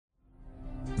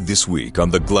This week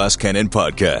on the Glass Cannon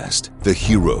Podcast, the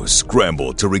heroes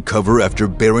scramble to recover after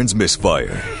Baron's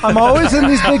misfire. I'm always in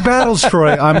these big battles,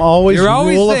 Troy. I'm always You're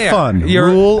always rule there. of fun.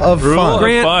 Rule of fun.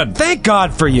 Grant, thank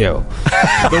God for you.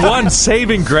 The one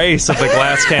saving grace of the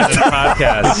Glass Cannon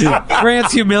Podcast.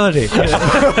 Grant's humility.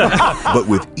 But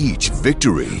with each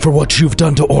victory, For what you've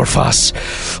done to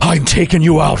Orphos, I'm taking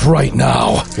you out right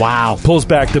now. Wow. Pulls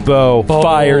back the bow.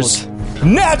 Fires.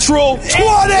 Natural 20!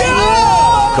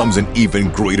 comes an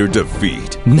even greater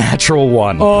defeat. Natural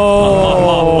 1.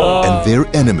 And their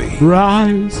enemy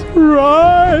Rise,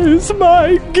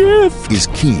 my gift. is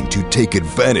keen to take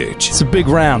advantage It's a big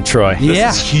round, Troy.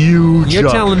 Yeah. Huge.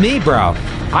 You're telling me, bro.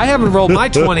 I haven't rolled my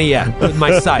 20 yet with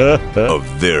my Scythe.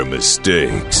 of their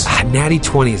mistakes. Natty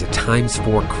 20 is a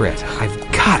 ×4 crit.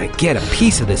 I've got to get a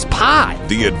piece of this pie.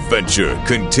 The adventure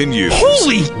continues.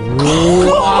 Holy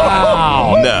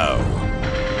wow. Now.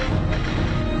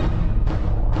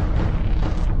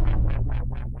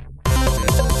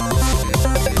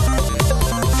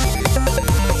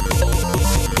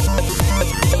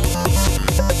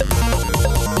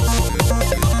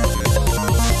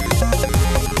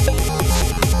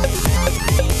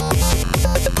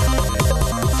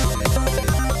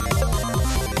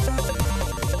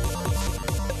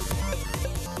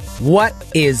 What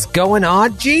is going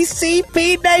on,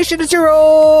 GCP Nation? It's your old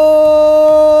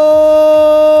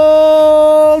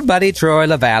buddy Troy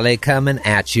LaValle coming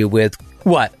at you with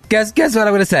what? Guess what I'm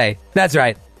going to say? That's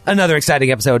right. Another exciting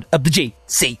episode of the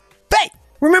GCP.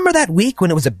 Remember that week when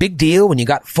it was a big deal when you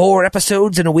got 4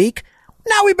 episodes in a week?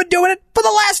 Now we've been doing it for the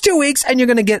last 2 weeks, and you're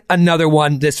going to get another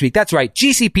one this week. That's right,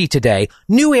 GCP today,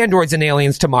 new Androids and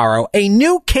Aliens tomorrow, a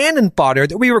new cannon fodder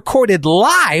that we recorded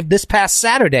live this past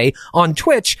Saturday on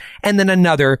Twitch, and then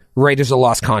another Raiders of the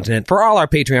Lost Continent for all our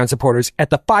Patreon supporters at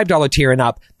the $5 tier and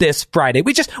up this Friday.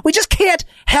 We just can't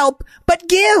help but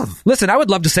give. Listen, I would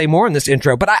love to say more in this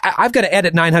intro, but I've got to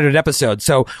edit 900 episodes,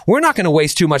 so we're not going to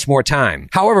waste too much more time.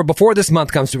 However, before this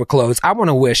month comes to a close, I want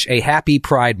to wish a happy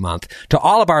Pride Month to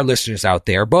all of our listeners out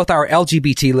there, both our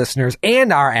LGBT listeners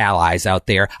and our allies out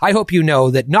there. I hope you know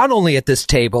that not only at this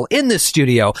table, in this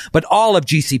studio, but all of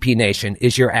GCP Nation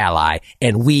is your ally,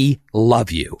 and we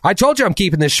love you. I told you I'm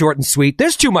keeping this short and sweet.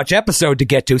 There's too much episode to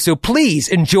get to, so please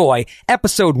enjoy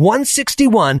episode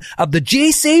 161 of the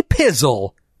GC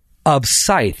Pizzle of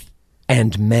Scythe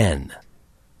and Men.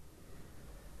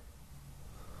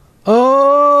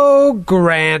 Oh,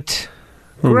 Grant.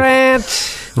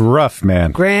 Rough,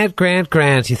 man.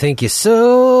 Grant, you think you're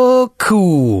so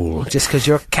cool just because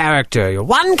your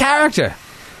one character,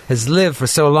 has lived for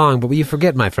so long, but you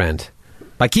forget, my friend,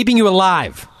 by keeping you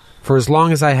alive for as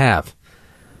long as I have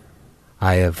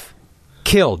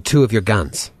killed 2 of your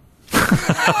guns.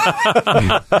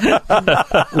 Well,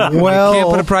 Can't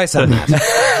put a price on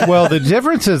that. well, the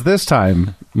difference is this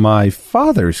time, my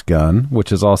father's gun,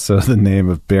 which is also the name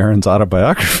of Baron's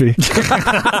autobiography.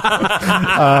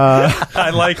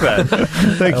 I like that.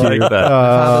 Thank you. I like that.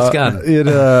 Father's gun. It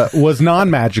was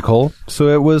non-magical, so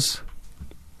it was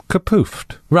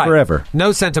kapoofed forever.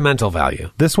 No sentimental value.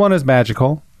 This one is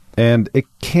magical, and it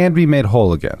can be made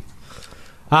whole again.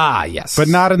 Ah, yes. But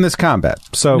not in this combat.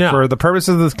 So No. for the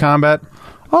purposes of this combat,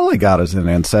 all I got is an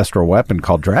ancestral weapon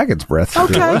called Dragon's Breath.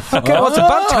 Okay. Well, it's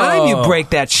about time you break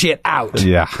that shit out.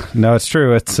 Yeah. No, it's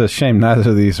true. It's a shame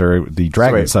neither of these are the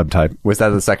dragon subtype. Was that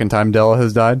the second time Della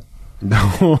has died?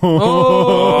 Oh,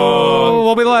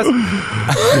 won't be the last.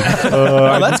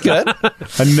 That's good.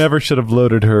 I never should have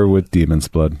loaded her with demon's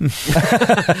blood.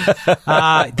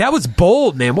 That was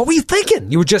bold, man. What were you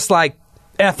thinking? You were just like,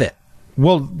 F it.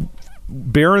 Well,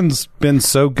 Baron's been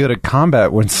so good at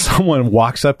combat, when someone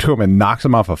walks up to him and knocks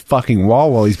him off a fucking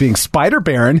wall while he's being Spider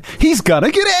Baron, he's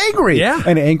gonna get angry. Yeah.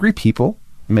 And angry people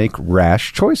make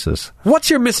rash choices. What's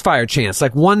your misfire chance?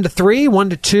 Like 1 to 3, 1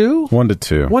 to 2? 1 to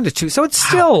 2. 1 to 2. So it's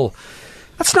still,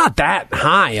 that's not that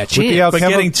high a chance. But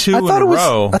getting 2 in a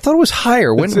row. I thought it was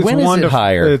higher. When is it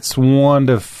higher? It's 1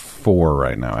 to 4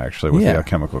 right now, actually, with the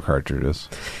alchemical cartridges.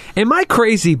 Am I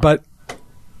crazy, but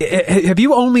have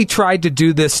you only tried to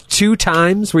do this 2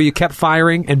 times where you kept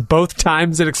firing and both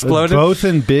times it exploded? Both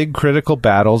in big critical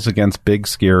battles against big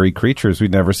scary creatures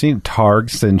we've never seen. Targ,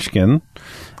 Sinchkin,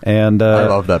 and I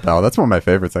love that battle. That's one of my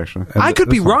favorites, actually. I could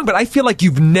be wrong, but I feel like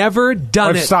you've never done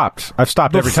I've it. stopped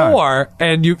every time. Before,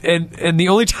 and the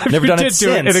only time Never you done it did do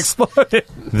it, since. it exploded.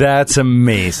 That's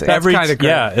amazing. That's kinda great.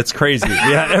 Yeah, it's crazy.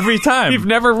 Yeah, every time. You've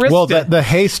never risked Well, it. the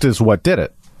haste is what did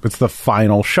it. It's the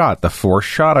final shot, the fourth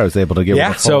shot I was able to get with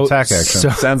a full attack action.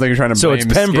 Sounds like you're trying to So blame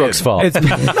it's Pembroke's Skid. fault.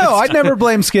 No, I'd never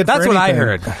blame Skid That's for what I anything,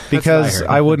 heard. That's because what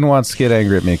I heard. I wouldn't want Skid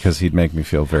angry at me because he'd make me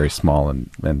feel very small and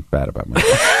bad about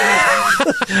myself.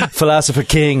 Philosopher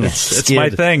King. It's my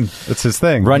thing. It's his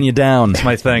thing. Run you down. It's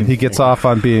my thing. He gets off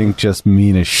on being just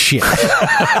mean as shit.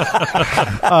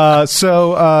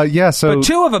 So But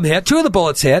two of them hit. Two of the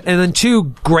bullets hit, and then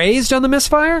two grazed on the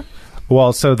misfire?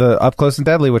 Well, so the up close and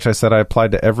deadly, which I said I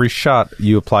applied to every shot,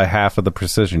 you apply half of the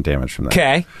precision damage from that.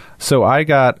 Okay. So I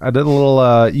did a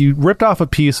little, you ripped off a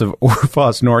piece of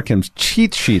Orphos Norkim's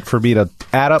cheat sheet for me to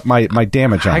add up my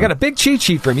damage on I got a big cheat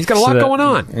sheet for him. He's got a lot going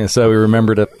on. Yeah, so we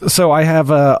remembered it. So I have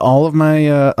all of my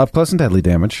up close and deadly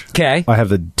damage. Okay. I have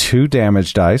the 2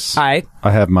 damage dice. All right.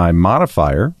 I have my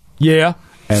modifier. Yeah.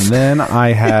 And then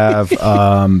I have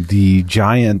the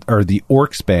giant, or the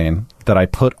Orc's Bane that I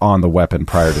put on the weapon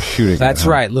prior to shooting. That's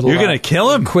right. Little, You're going to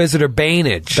kill him? Inquisitor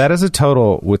Baneage. That is a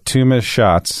total, with 2 missed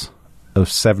shots, of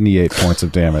 78 points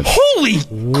of damage. Holy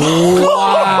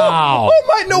Wow. Oh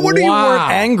my, no wonder you Wow.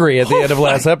 weren't angry at the end of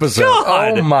last episode.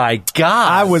 God. Oh my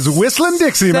God. I was whistling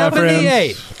Dixie, my friend.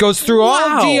 78. Goes through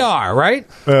all DR, right?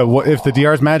 If the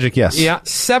DR is magic, yes. Yeah.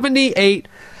 78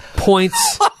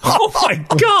 points Oh, my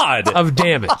God. of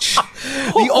damage.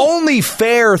 The only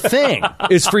fair thing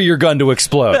is for your gun to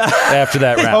explode after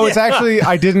that round. Oh, it's actually,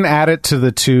 I didn't add it to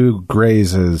the 2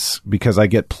 grazes because I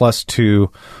get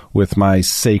 +2 with my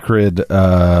sacred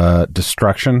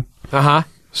destruction. Uh-huh.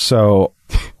 So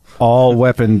all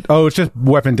weapon, it's just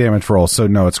weapon damage roll. So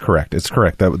no, it's correct. It's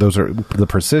correct. Those are the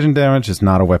precision damage is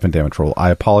not a weapon damage roll. I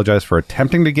apologize for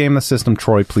attempting to game the system.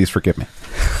 Troy, please forgive me.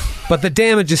 But the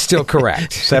damage is still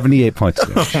correct. 78 points. Of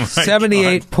damage.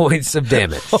 78 points of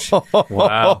damage.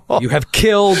 Wow. You have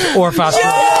killed Orphos.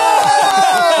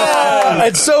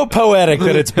 It's so poetic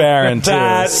that it's barren, too.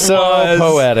 That so was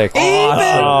poetic.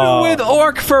 Even with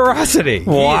orc ferocity.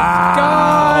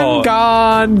 Wow.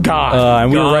 Gone.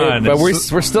 And we were right, Gone. but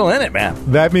we're still in it, man.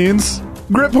 That means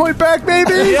grip point back,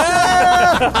 baby.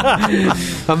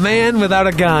 A man without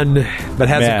a gun, but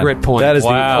has a grit point. That is the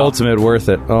ultimate worth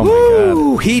it. Oh, my God.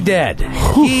 Ooh, he dead.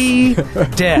 He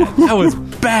dead. That was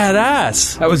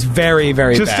badass. That was very,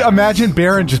 very Just bad. imagine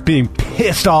Baron just being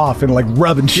pissed off and like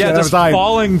rubbing shit out of just his eye,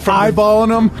 falling from eyeballing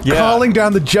him, Yeah. calling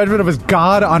down the judgment of his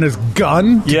god on his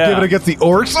gun to Yeah. give it against the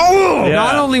orcs. Oh! Yeah.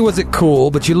 Not only was it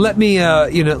cool, but you let me,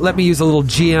 let me use a little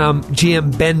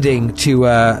GM bending to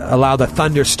allow the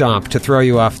thunder stomp to throw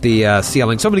you off the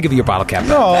ceiling. So I'm going to give you your bottle cap.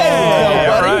 Oh,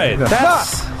 Yeah, right.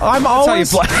 I'm how you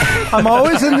always, play. I'm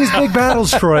always in these big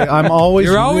battles, Troy. I'm always,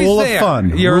 You're always rule there. of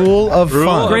fun. You're- Rule of Rule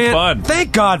fun. of Grant, fun.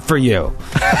 thank God for you.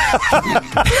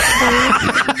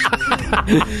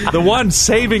 The one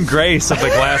saving grace of the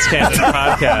Glass Cannon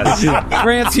podcast.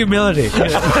 Grant's humility.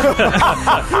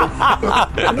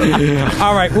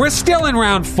 All right, we're still in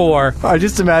round 4. I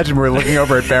just imagine we're looking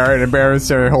over at Baron, and Baron's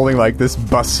there holding like this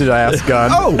busted ass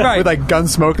gun. Oh, right. With like gun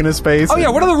smoke in his face. Oh, yeah,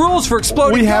 what are the rules for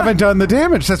exploding? We gun? haven't done the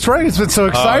damage. That's right. It's been so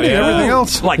exciting. yeah. Everything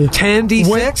else. Like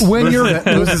 10d6? When you're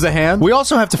loses a hand. We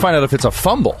also have to find out if it's a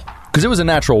fumble, because it was a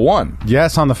natural 1.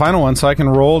 yes, on the final one, so I can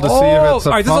roll to see if it's a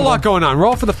all right, there's a fumble. lot going on.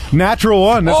 Roll for the... Natural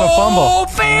 1. That's a fumble. Oh,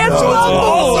 fan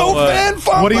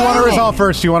fumble! What do you want to resolve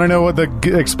first? Do you want to know what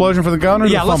the explosion for the gun or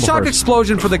Yeah, the let's fumble talk first?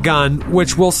 explosion for the gun,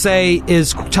 which we'll say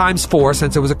is ×4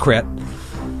 since it was a crit.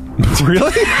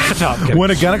 Really? No, I'm kidding.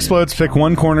 When a gun explodes, pick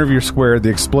one corner of your square. The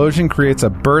explosion creates a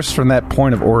burst from that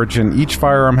point of origin. Each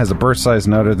firearm has a burst size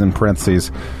noted in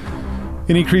parentheses.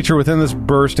 Any creature within this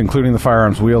burst, including the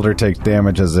firearm's wielder, takes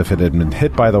damage as if it had been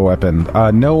hit by the weapon.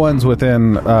 No one's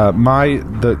within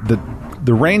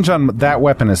the range on that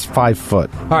weapon is 5 foot.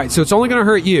 All right, so it's only going to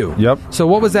hurt you. Yep. So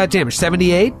what was that damage?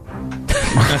 78?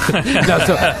 No,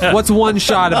 so what's one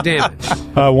shot of damage?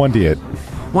 1d8.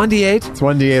 1d8? It's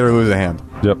 1d8 or lose a hand.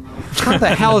 Yep. How the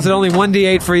hell is it only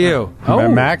 1d8 for you? Oh,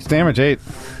 Max damage 8.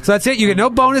 so that's it? You get no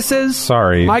bonuses?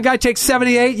 Sorry. My guy takes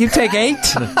 78, you take 8?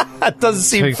 That doesn't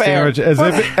seem Takes fair. damage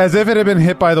as if it had been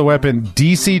hit by the weapon.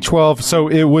 DC 12. So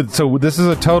it would. So this is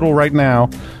a total right now.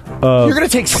 You're going to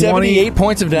take 78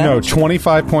 points of No, damage?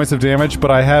 25 points of damage. But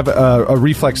I have a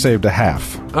reflex save to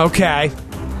half. Okay.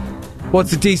 What's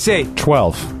the DC?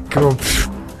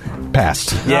 12.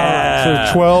 Passed. Yeah.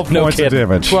 So 12 No points kidding. of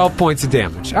damage. 12 points of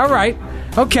damage. All right.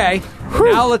 Okay.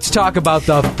 Now let's talk about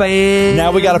the fan.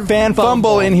 Now we got a fan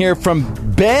fumble in here from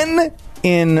Ben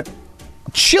in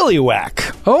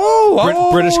Chilliwack.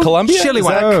 British Columbia?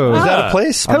 Chilliwack. Oh. Is that a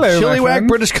place? Hello, my Chilliwack, friend.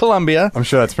 British Columbia. I'm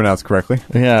sure that's pronounced correctly.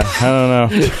 Yeah, I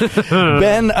don't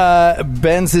know.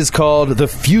 Ben's is called The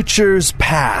Future's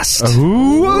Past.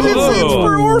 Ooh, it's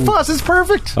for Orphos. It's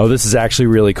perfect. Oh, this is actually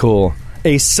really cool.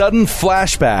 A sudden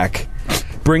flashback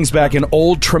brings back an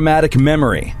old traumatic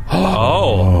memory.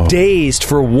 Oh. Dazed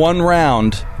for 1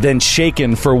 round, then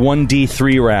shaken for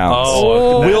 1d3 rounds.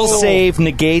 Oh. Will save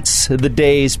negates the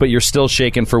daze, but you're still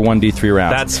shaken for 1d3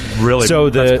 rounds. That's really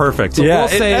that's perfect. Yeah, will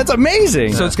save- that's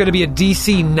amazing. So it's going to be a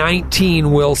DC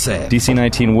 19 will save. DC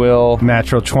 19 will.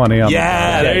 Natural 20 on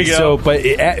Yeah, the there you go.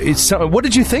 So, but what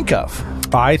did you think of?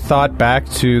 I thought back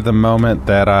to the moment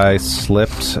that I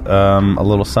slipped a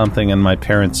little something in my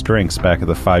parents' drinks back at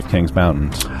the Five Kings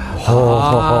Mountains.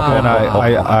 And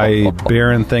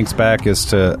Baron thinks back as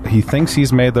to, he thinks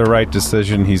he's made the right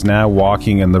decision. He's now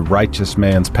walking in the righteous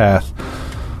man's path.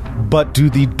 But do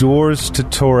the doors to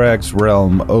Torag's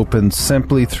realm open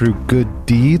simply through good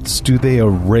deeds? Do they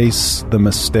erase the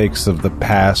mistakes of the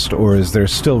past, or is there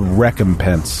still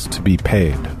recompense to be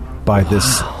paid by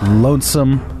this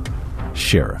lonesome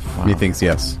sheriff? He thinks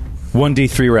yes.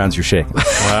 1d3 rounds you're shaking.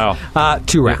 Wow.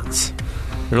 2 rounds.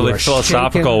 Really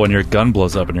philosophical shaken. when your gun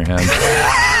blows up in your hand.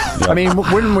 I mean,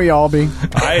 wouldn't we all be?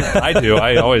 I do.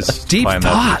 I always Deep find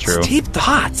thoughts. that to be true. Deep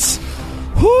thoughts.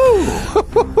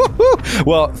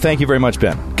 Well, thank you very much,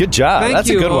 Ben. Good job. Thank That's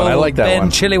you, a good one. I like that Ben one.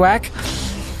 Chilliwack.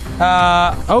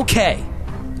 Okay.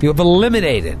 You have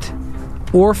eliminated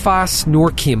Orphas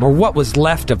Norkim, or what was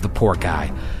left of the poor guy.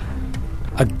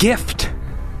 A gift,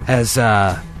 as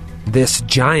this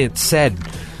giant said.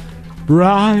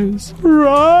 Rise,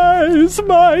 rise,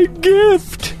 my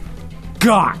gift.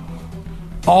 Gone.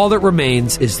 All that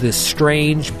remains is this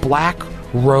strange,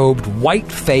 black-robed,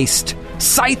 white-faced,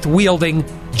 scythe-wielding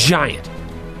giant.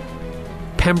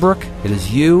 Pembroke, it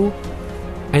is you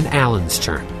and Alan's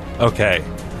turn. Okay.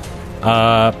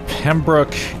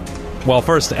 Pembroke... Well,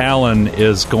 first, Alan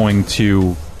is going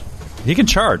to... He can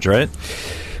charge, right?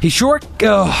 He sure...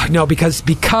 Oh, no, because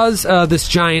this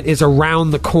giant is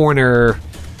around the corner...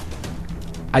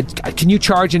 can you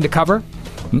charge into cover?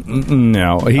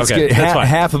 No. He's Okay, that's fine.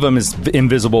 half of him is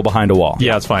invisible behind a wall.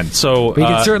 Yeah, it's fine. So He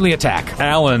can certainly attack.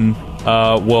 Alan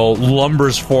will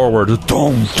lumbers forward,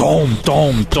 dome, dome,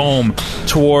 dome, dome,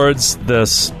 towards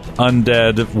this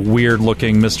undead,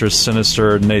 weird-looking Mr.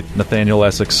 Sinister Nathaniel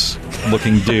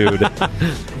Essex-looking dude,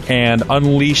 and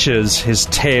unleashes his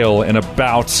tail in a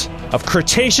bout of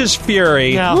Cretaceous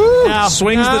Fury.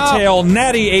 Swings the tail,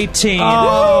 natty 18.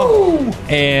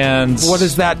 And What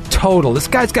is that total? This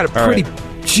guy's got a pretty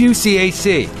juicy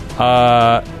AC.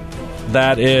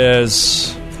 that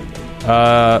is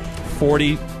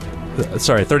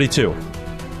 32.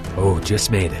 Oh,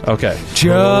 just made it. Okay.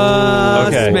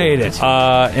 Just made it.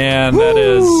 And that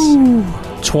is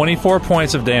 24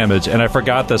 points of damage. And I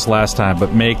forgot this last time,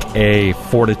 but make a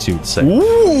fortitude save.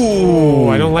 Ooh,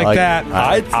 I don't like that.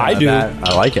 I do.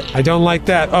 I like it. I don't like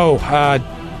that. Oh,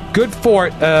 good for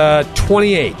it.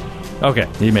 28. Okay,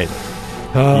 he made it.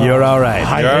 You're all right.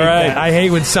 I You're hate all right. that. I hate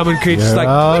when someone creates You're like,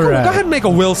 all go right. ahead and make a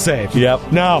will save.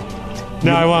 Yep. No,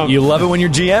 I won't. You love it when you're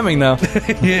GMing, though.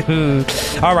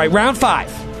 All right, round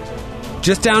 5.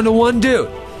 Just down to one dude.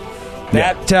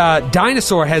 That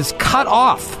dinosaur has cut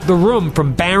off the room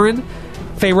from Baron,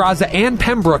 Feyraza, and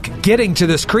Pembroke getting to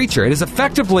this creature. It has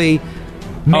effectively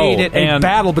made it a and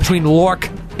battle between Lork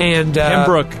and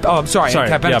Pembroke. Oh, I'm sorry. And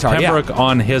Cat Benatar, Pembroke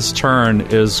on his turn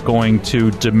is going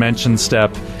to dimension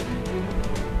step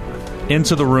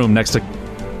into the room next to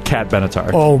Cat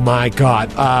Benatar. Oh my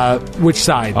God! Which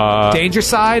side? Danger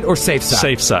side or safe side?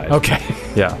 Safe side. Okay.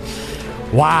 Yeah.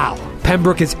 Wow.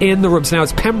 Pembroke is in the room. So now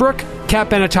it's Pembroke, Cat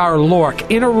Benatar, Lork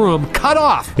in a room cut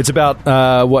off. It's about,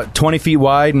 20 feet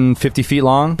wide and 50 feet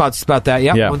long? About that.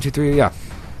 Yeah. Yeah. 1, 2, 3. Yeah.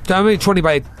 I mean 20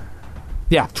 by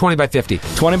 50.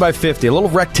 20 by 50, a little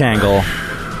rectangle.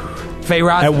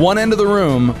 Feyraza. At one end of the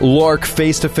room, Lork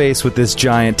face to face with this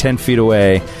giant 10 feet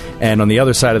away. And on the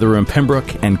other side of the room,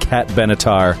 Pembroke and Cat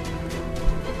Benatar.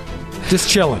 Just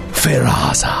chilling.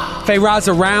 Feyraza.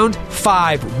 Feyraza, round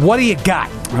 5. What do you got?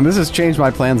 And this has changed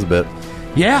my plans a bit.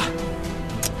 Yeah.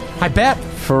 I bet.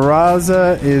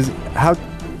 Feyraza is how?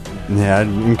 Yeah,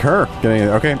 incur. Getting it.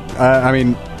 Okay. I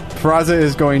mean, Feyraza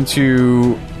is going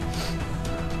to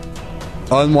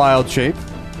unwild shape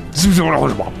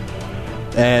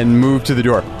and move to the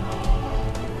door.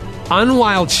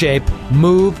 Unwild shape,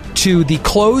 move to the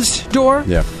closed door?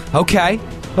 Yeah. Okay.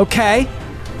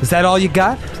 Is that all you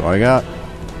got? That's all I got.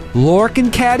 Lork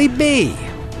and Caddy B.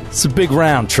 It's a big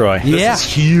round, Troy. Yeah. This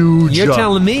is huge. You're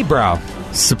telling me, bro.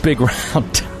 It's a big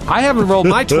round. I haven't rolled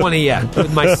my 20 yet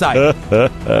with my scythe.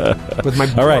 With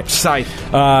my All right. scythe.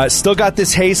 Still got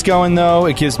this haste going, though.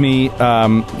 It gives me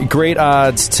great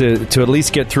odds to at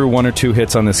least get through 1 or 2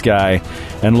 hits on this guy.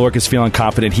 And Lork is feeling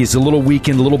confident. He's a little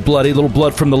weakened, a little bloody, a little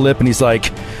blood from the lip, and he's like,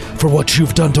 "For what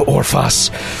you've done to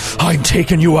Orphas, I'm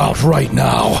taking you out right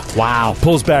now." Wow.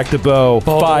 Pulls back the bow,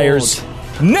 Bold. fires.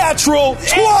 natural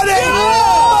 20!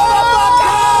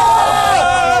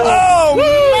 Oh,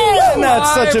 man,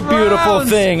 that's such a beautiful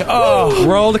thing. Oh,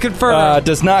 Roll to confirm.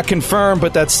 does not confirm,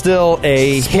 but that's still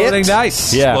a Exploding hit.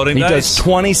 dice. Yeah, Exploding he dice. does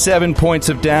 27 points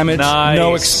of damage. Nice.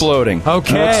 No exploding.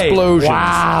 Okay. No explosions.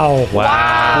 Wow.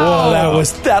 Whoa,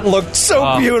 that looked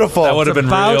so beautiful. That would have been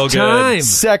About real good. time.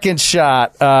 Second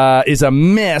shot is a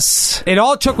miss. It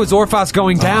all took was Orphos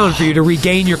going down for you to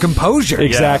regain your composure.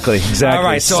 Exactly. All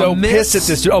right, so a miss. pissed at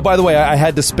this. Oh, by the way, I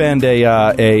had to spend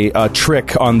a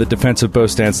trick on the defensive bow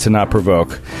stance to not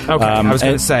provoke. Okay, I was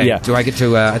going to and- say, yeah, do I get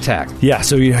to attack? yeah.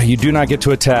 So you do not get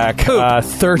to attack.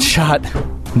 Third shot,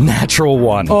 natural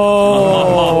 1.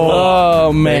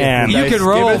 Oh man, You can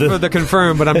roll for the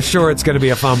confirm, but I'm sure it's going to be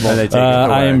a fumble. And they take it I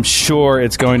away. am sure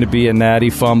it's going to be a natty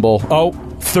fumble. Oh,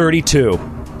 32.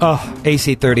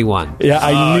 AC 31. Yeah,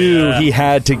 I knew he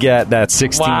had to get that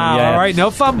 16. Wow. Yeah. All right,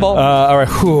 no fumble. All right.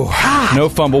 Whew. No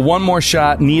fumble. One more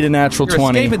shot. Need a natural You're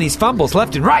 20. escaping these fumbles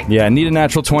left and right. Yeah, need a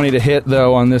natural 20 to hit,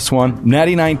 though, on this one.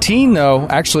 Natty 19, though.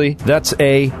 Actually, that's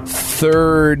a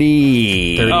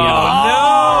 30. Oh,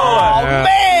 no!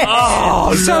 man!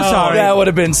 Oh, so sorry. That would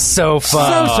have been so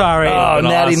fun. So sorry. Oh, Been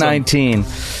Natty awesome. 19.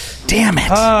 Damn it.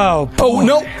 Oh,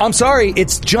 no, I'm sorry.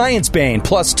 It's Giant's Bane,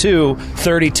 plus 2,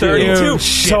 32. 32.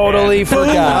 Shit. Totally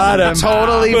forgot.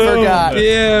 Totally forgot. you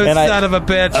And son of a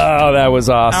bitch. Oh, that was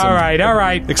awesome. All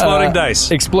right. Exploding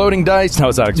dice. Exploding dice? No,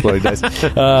 it's not exploding dice.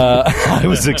 I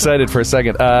was excited for a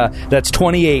second. That's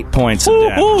 28 points of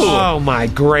damage. Oh, my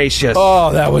gracious.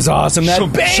 Oh, that was awesome.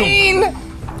 That Bane!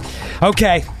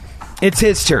 Okay. It's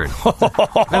his turn.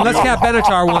 Unless Cat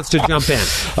Benatar wants to jump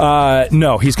in.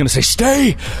 No, he's going to say,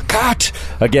 stay, cut.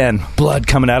 Again, blood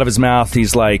coming out of his mouth.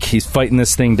 He's fighting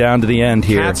this thing down to the end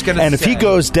here. Cat's gonna and if he say-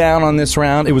 goes down on this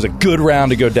round, it was a good round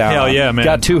to go down. Hell on. yeah, man.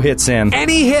 Got 2 hits in.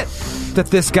 Any hit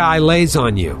that this guy lays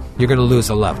on you, you're going to lose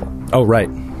a level. Oh, right.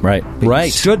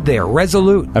 He stood there,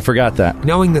 resolute, I forgot that.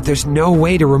 knowing that there's no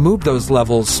way to remove those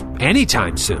levels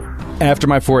anytime soon. After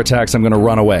my 4 attacks, I'm going to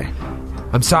run away.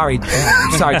 I'm sorry.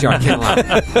 Sorry, Joe, I can't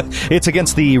lie. It's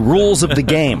against the rules of the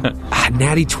game.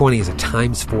 Natty 20 is a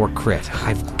 ×4 crit.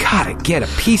 I've got to get a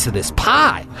piece of this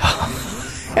pie.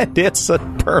 And it's a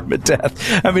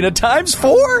permadeath. I mean, a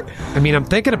 ×4? I mean, I'm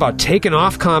thinking about taking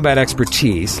off combat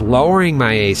expertise, lowering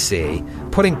my AC,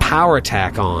 putting power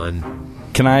attack on.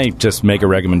 Can I just make a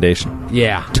recommendation?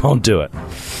 Yeah. Don't do it.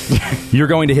 You're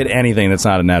going to hit anything that's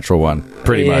not a natural 1,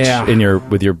 pretty Yeah.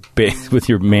 much, with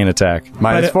your main attack.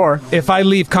 -4. If I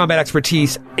leave combat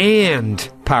expertise and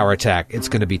power attack, it's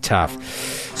going to be tough.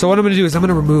 So what I'm going to do is I'm going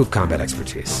to remove combat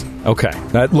expertise. Okay.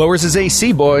 That lowers his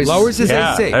AC, boys. Lowers his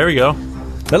Yeah, AC. there we go.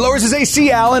 That lowers his AC,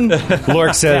 Alan.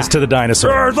 Lork says to the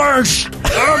dinosaur. Thanks.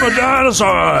 I'm a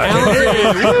dinosaur.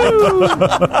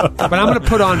 But I'm going to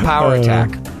put on power attack,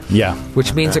 Yeah.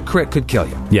 which means a crit could kill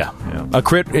you. Yeah. A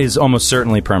crit is almost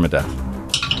certainly permadeath.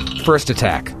 First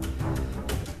attack,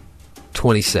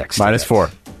 26. -4.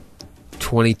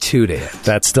 22 to hit.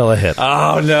 That's still a hit.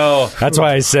 Oh, no. That's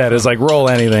why I said, it's like, roll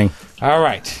anything. All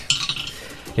right.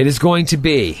 It is going to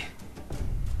be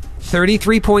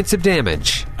 33 points of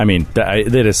damage, I mean, that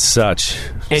is such...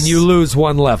 and you lose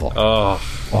 1 level.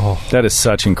 That is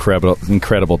such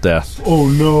incredible death. Oh,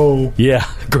 no. Yeah.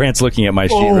 Grant's looking at my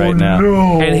sheet right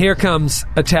now. And here comes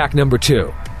attack number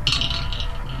 2.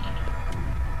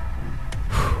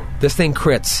 This thing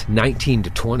crits 19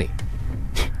 to 20.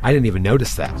 I didn't even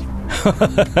notice that.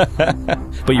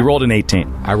 But you rolled an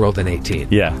 18. I rolled an 18.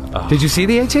 Yeah. Did you see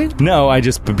the 18? No,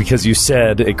 but because you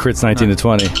said it crits 19 to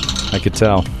 20, I could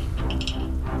tell.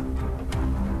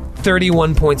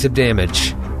 31 points of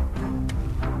damage.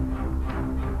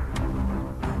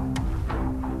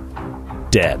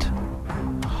 Dead.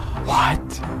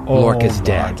 Lork is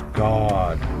dead.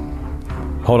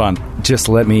 Hold on. Just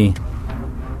let me...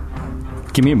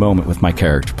 Give me a moment with my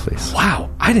character, please. Wow,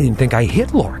 I didn't even think I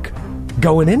hit Lork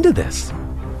going into this.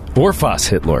 Orphos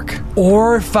hit Lork.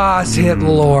 Orphos hit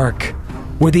Lork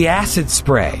with the acid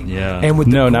spray. Yeah. And with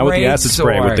the Not with the acid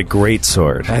spray, greatsword. with the great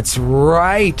sword. That's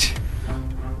right.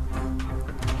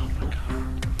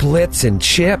 Blitz and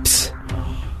chips.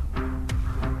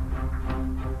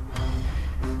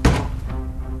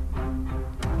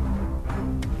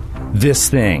 This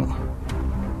thing,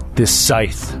 this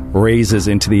scythe, raises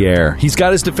into the air. He's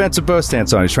got his defensive bow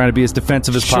stance on. He's trying to be as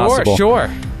defensive as possible. Sure.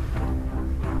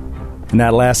 In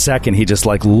that last second, he just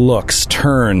looks,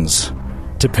 turns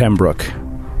to Pembroke.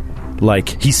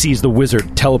 Like he sees the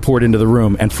wizard teleport into the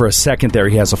room, and for a second there,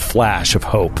 he has a flash of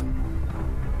hope.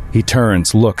 He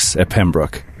turns, looks at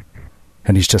Pembroke,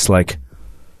 and he's just like,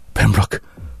 Pembroke,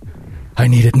 I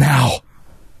need it now.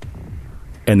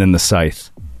 And then the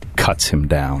scythe cuts him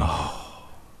down.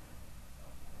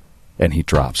 and he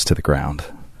drops to the ground.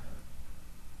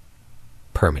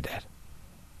 Permadead.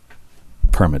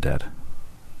 Permadead.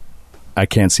 I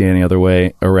can't see any other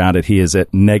way around it. He is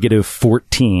at negative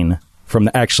 14 from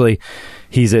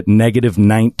he's at negative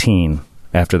 19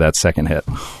 after that second hit.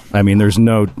 I mean, there's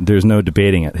no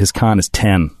debating it. His con is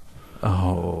 10.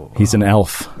 Oh. He's an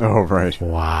elf. Oh, right.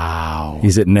 Wow.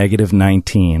 He's at negative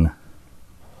 19.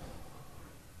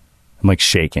 I'm like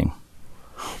shaking.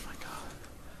 Oh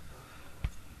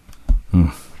my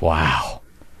god. Wow.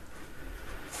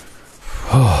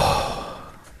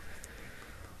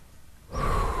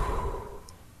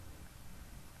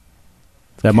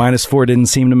 That -4 didn't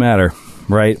seem to matter.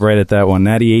 Right at that one.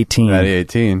 Natty 18. Natty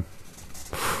 18.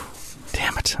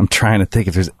 Damn it. I'm trying to think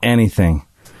if there's anything.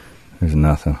 There's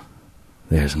nothing.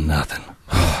 There's nothing.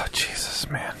 Oh, Jesus,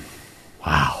 man.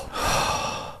 Wow.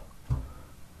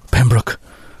 Pembroke.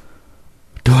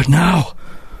 Do it now.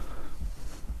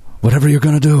 Whatever you're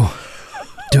going to do,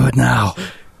 do it now.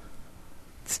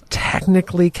 It's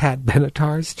technically Cat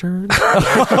Benatar's turn.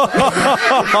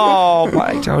 Oh,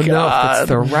 my God. I don't know if it's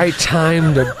the right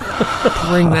time to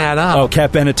bring that up. Oh,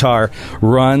 Cat Benatar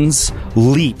runs,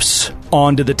 leaps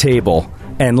onto the table,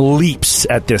 and leaps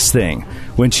at this thing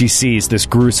when she sees this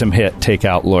gruesome hit take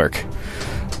out Lurk.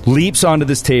 Leaps onto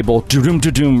this table,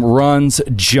 doom, runs,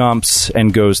 jumps,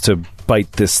 and goes to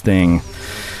bite this thing.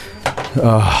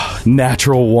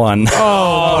 Natural 1.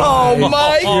 Oh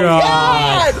my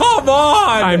God! Come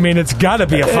on! I mean, it's got to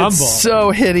be a fumble. It's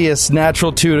so hideous.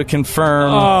 Natural 2 to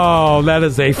confirm. Oh, that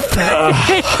is a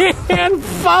fan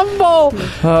fumble.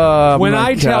 When my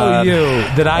I tell God. you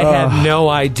that I had no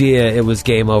idea it was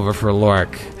game over for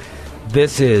Lork,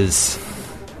 things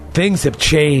have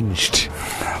changed.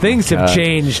 Things have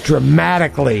changed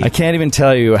dramatically. I can't even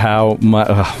tell you how much.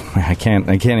 I can't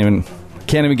even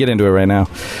get into it right now.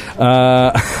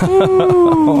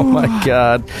 Oh my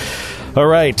God! All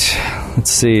right, let's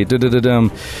see.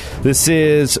 This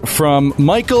is from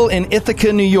Michael in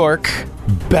Ithaca, New York.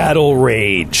 Battle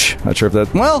rage. Not sure if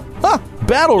that.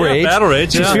 Battle rage. Battle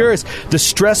rage. She's furious. The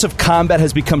stress of combat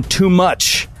has become too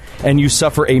much, and you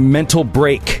suffer a mental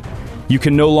break. You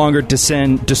can no longer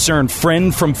discern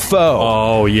friend from foe.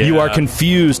 Oh, yeah. You are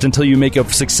confused until you make a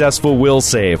successful will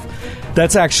save.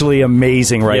 That's actually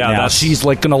amazing now. That's... She's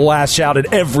like going to lash out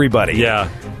at everybody. Yeah.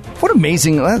 That's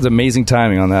amazing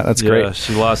timing on that. That's great.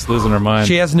 She lost losing her mind.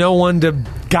 She has no one to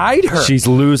guide her. She's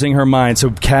losing her mind,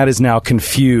 so Kat is now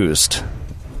confused.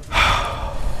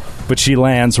 But she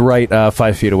lands right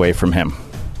 5 feet away from him.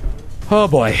 Oh,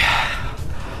 boy.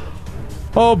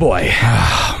 Oh, boy.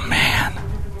 Oh, man.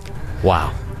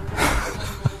 Wow.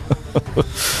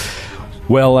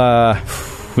 Well, I'm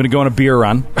going to go on a beer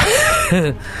run.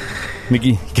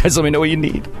 Mickey, guys, let me know what you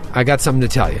need. I got something to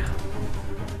tell you.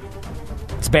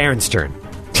 It's Baron's turn.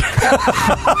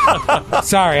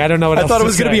 Sorry, I don't know what else I thought to it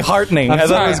was going to say. be heartening. I'm I thought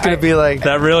sorry, it was going to be like...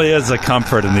 That really is a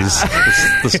comfort in this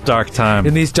dark time.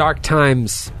 In these dark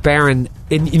times, Baron,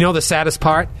 you know the saddest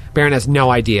part? Baron has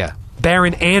no idea.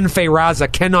 Baron and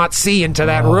Feyraza cannot see into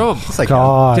that room. It's like,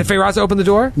 God. Did Feyraza open the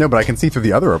door? no, but I can see through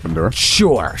the other open door.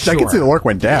 Sure. I can see the Lork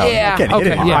went down. Yeah, I can't hit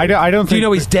okay, him. yeah. I don't Do you think-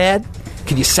 know he's dead?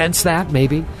 Can you sense that,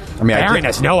 maybe? I mean, Baron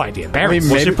has no idea. Baron. mean,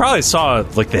 Well, she maybe- probably saw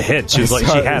the hit. She was like,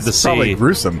 she had to It's probably see.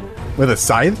 gruesome. With a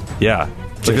scythe? Yeah.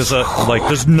 Because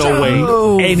there's no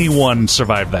way anyone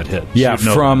survived that hit. Yeah, She'd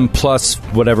know from plus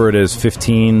whatever it is,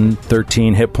 15,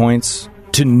 13 hit points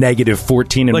to negative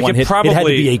 14 in Like, one it hit. It had to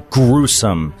probably- be a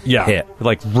gruesome yeah, hit.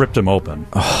 ripped him open.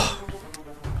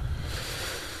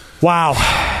 Wow.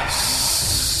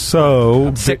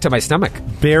 So, Sick to my stomach.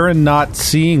 Baron not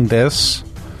seeing this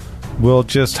will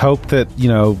just hope that,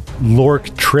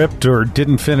 Lork tripped or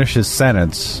didn't finish his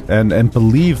sentence and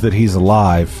believe that he's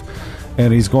alive.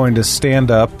 And he's going to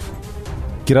stand up,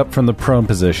 get up from the prone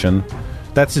position.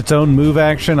 That's its own move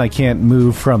action. I can't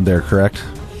move from there, correct?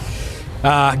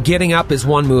 Getting up is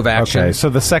one move action. Okay, so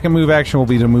the second move action will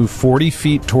be to move 40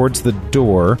 feet towards the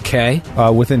door. Okay.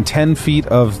 Within 10 feet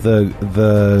of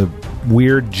the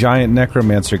weird giant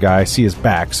necromancer guy. I see his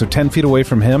back. So 10 feet away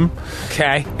from him.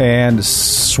 Okay. And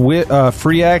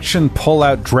free action, pull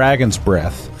out Dragon's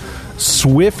Breath.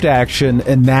 Swift action,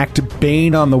 enact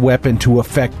Bane on the weapon to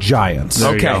affect giants.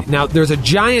 There you Okay. go. Now, there's a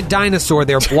giant dinosaur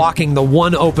there blocking the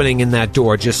one opening in that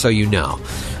door, just so you know.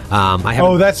 I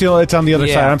haven't... Oh, it's on the other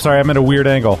Yeah. side. I'm sorry, I'm at a weird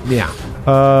angle. Yeah.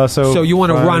 So you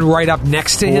want to run right up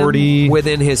next to 40. him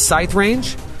within his scythe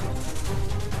range?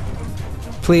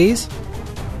 Please?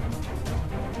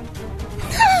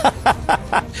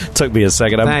 Took me a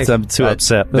second. Thanks. I'm too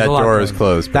upset. There's That a lot door going is on.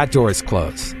 closed. That door is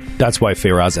closed. That's why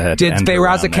Feyraza had Did to enter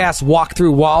around Feyraza there. cast walk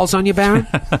through walls on you, Baron?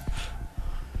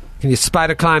 Can you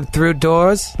spider climb through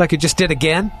doors like you just did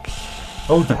again?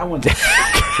 Oh, that one.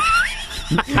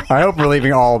 I hope we're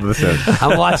leaving all of this in.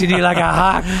 I'm watching you like a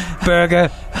hawk, Burger.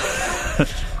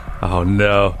 Oh,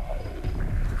 no.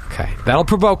 Okay, that'll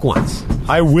provoke once.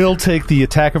 I will take the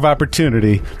attack of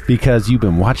opportunity because you've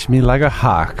been watching me like a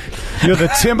hawk. You're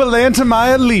the Timberland to my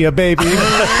Aaliyah, baby.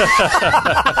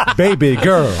 Baby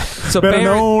girl. So better Baron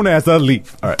known as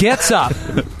Aaliyah. All right. gets up.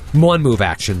 One move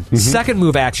action. Second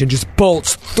move action just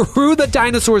bolts through the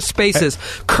dinosaur's spaces,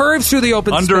 curves through the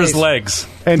open Under space. his legs.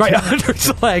 And Right under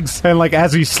his legs. And like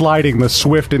as he's sliding, the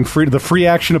swift and free, the free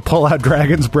action to pull out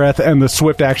Dragon's Breath, and the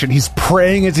swift action, he's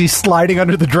praying as he's sliding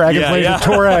under the Dragon's Laser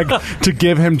Torag to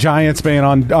give him Giant's Bane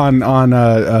on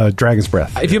Dragon's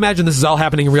Breath. If you imagine this is all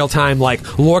happening in real time,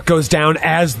 like Lork goes down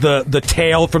as the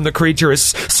tail from the creature is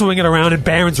swinging around and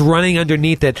Baron's running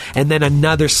underneath it, and then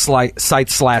another Scythe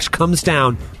Slash comes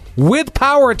down with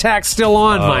power attack still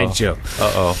on, mind you.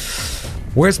 Uh-oh.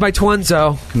 Where's my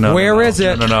Twinzo? No, Where no, no. is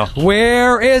it? No.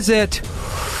 Where is it?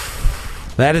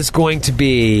 That is going to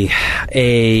be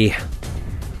a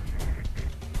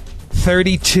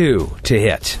 32 to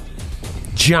hit.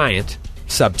 Giant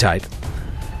subtype.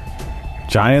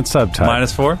 Giant subtype.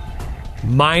 -4?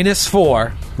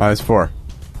 -4. -4.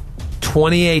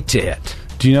 28 to hit.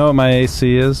 Do you know what my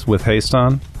AC is with haste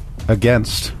on?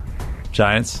 Against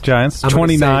Giants? Giants? I'm gonna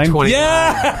say 29. 29.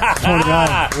 Yeah!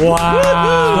 29.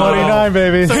 Wow. 29,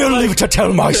 baby. He'll live to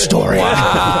tell my story.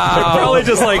 Probably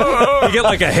just like, you get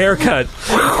like a haircut.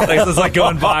 Like, it's like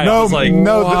going by. No, It's like,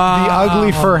 no, the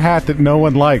ugly fur hat that no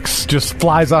one likes just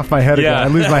flies off my head again. Yeah. I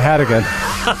lose my hat again.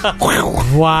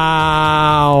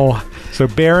 Wow. So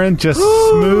Baron, just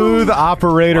smooth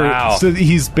operator. Wow. So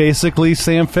he's basically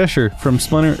Sam Fisher from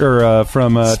Splinter, or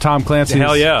from Tom Clancy's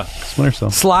hell yeah. Splinter Cell.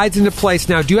 Slides into place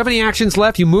now. Do you have any actions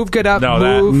left? You move, get up, No,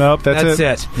 move. Nope, that's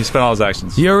it. He spent all his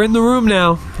actions. You're in the room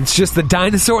now. It's just the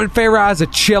dinosaur and Feyraza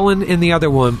chilling in the other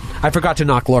one. I forgot to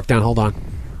knock Lork down. Hold on.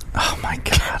 Oh my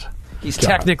god. He's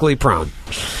technically prone.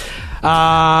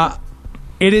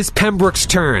 It is Pembroke's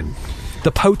turn.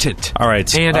 The potent. All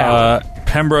right. And Alan.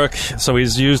 Pembroke, so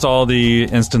he's used all the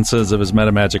instances of his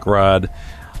metamagic rod.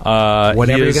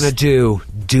 Whatever you're going to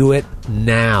do it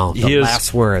now. The He is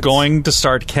last words. going to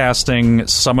start casting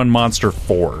Summon Monster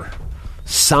 4.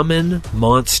 Summon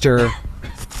Monster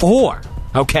 4.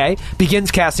 Okay.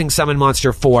 Begins casting Summon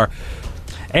Monster 4.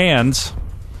 And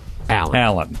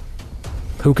Alan.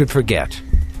 Who could forget?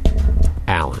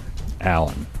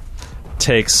 Alan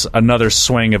takes another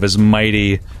swing of his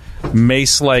mighty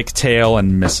mace-like tail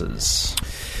and misses.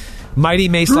 Mighty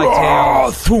mace-like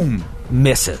tail. Boom!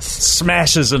 Misses.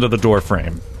 Smashes into the door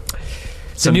frame.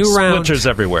 It's a new round. Splinters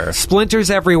everywhere. Splinters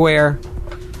everywhere.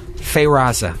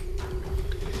 Feyraza.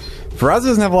 Feyraza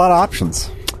doesn't have a lot of options.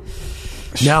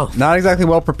 No. Not exactly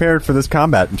well prepared for this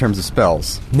combat in terms of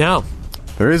spells. No.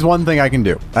 There is one thing I can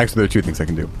do. Actually, there are two things I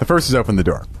can do. The first is open the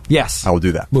door. Yes. I will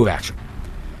do that. Move action.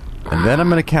 And then I'm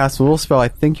going to cast a little spell I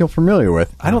think you're familiar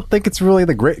with. I don't think it's really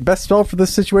the best spell for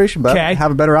this situation, but I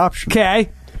have a better option. Okay.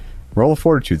 Roll a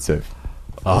fortitude save.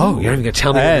 Oh, you're not even going to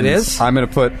tell me what And it is? I'm going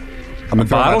to throw my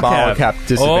bottle cap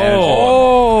disadvantage.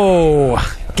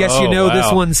 Oh. Guess you know this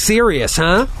wow. one's serious,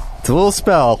 huh? It's a little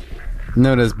spell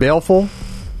known as Baleful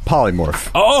Polymorph.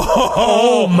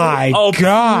 Oh my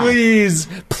God.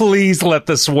 Please let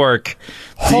this work.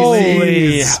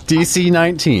 Holy. DC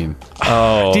 19.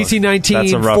 Oh, DC 19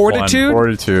 that's a rough fortitude?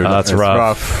 Fortitude. That's It's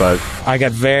rough. but I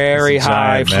got very This is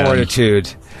high giant, man.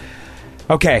 fortitude.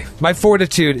 Okay, my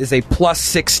fortitude is a plus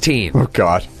 16. oh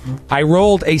god. I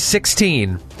rolled a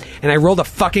 16, and I rolled a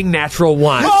fucking natural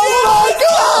 1.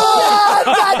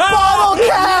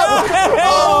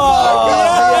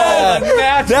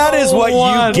 That is what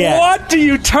you get. What do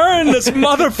you turn this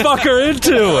motherfucker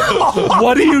into?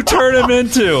 What do you turn him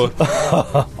into?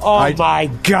 Oh my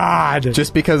God.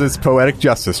 Just because it's poetic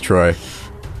justice, Troy,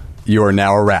 you are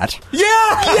now a rat.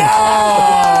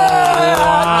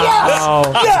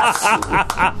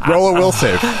 Roll a will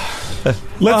save.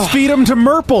 Let's feed him to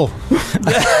Merple.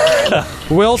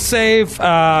 Will save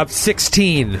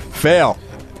 16. Fail.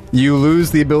 You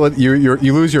lose the ability.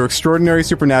 You lose your extraordinary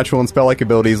supernatural and spell-like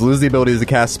abilities. Lose the abilities to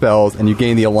cast spells, and you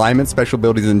gain the alignment, special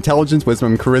abilities, intelligence,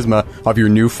 wisdom, and charisma of your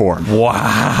new form.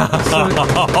 Not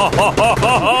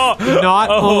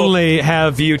only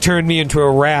have you turned me into a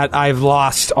rat, I've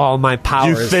lost all my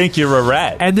powers. You think you're a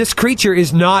rat? And this creature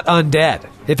is not undead.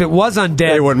 If it was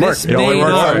undead, It wouldn't work. this It only may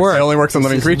works not on- work. it only works on This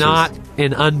living is creatures. not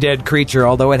an undead creature,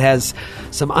 although it has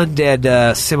some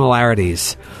undead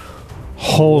similarities.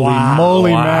 Holy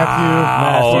moly,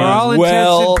 Matthew. For all intents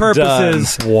Well and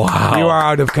purposes, Wow. you are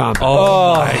out of combat.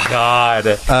 Oh my god.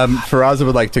 Feyraza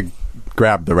would like to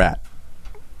grab the rat.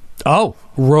 Oh,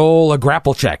 roll a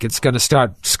grapple check. It's going to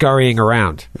start scurrying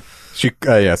around. So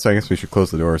I guess we should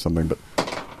close the door or something. But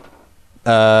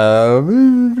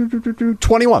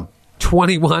 21.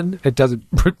 21. It doesn't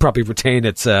probably retain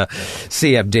its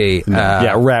CMD.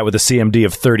 Yeah, a rat with a CMD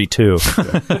of 32.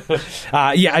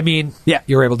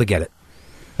 You're able to get it.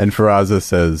 And Faraza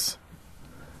says,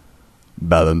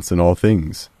 balance in all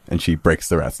things. And she breaks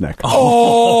the rat's neck. Oh!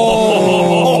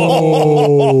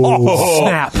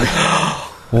 Snap.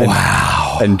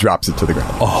 Wow. And drops it to the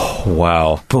ground. Oh,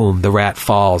 wow. Boom. The rat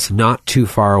falls not too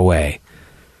far away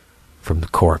from the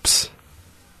corpse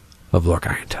of Lork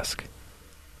Irontusk.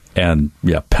 And,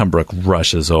 Pembroke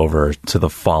rushes over to the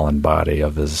fallen body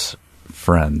of his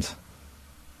friend.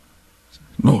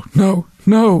 No.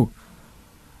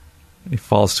 He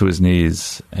falls to his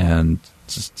knees and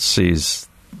just sees,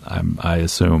 I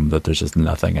assume, that there's just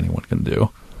nothing anyone can do.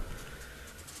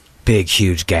 Big,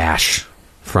 huge gash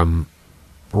from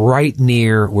right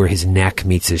near where his neck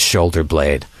meets his shoulder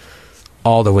blade,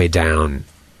 all the way down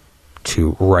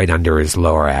to right under his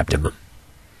lower abdomen.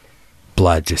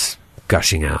 Blood just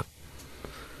gushing out.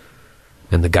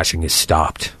 And the gushing is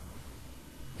stopped.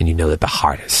 And you know that the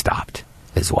heart has stopped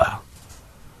as well.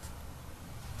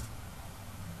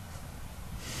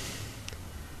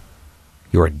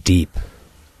 You're deep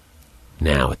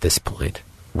now at this point,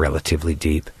 relatively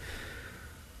deep,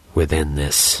 within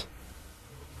this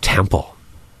temple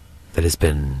that has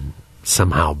been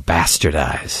somehow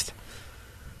bastardized.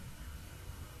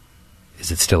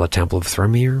 Is it still a temple of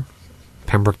Thrymir?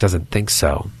 Pembroke doesn't think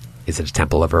so. Is it a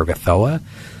temple of Urgathoa?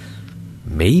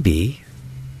 Maybe.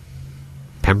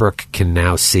 Pembroke can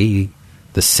now see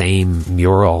the same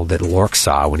mural that Lork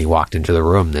saw when he walked into the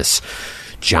room, this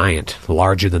giant,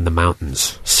 larger than the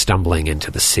mountains, stumbling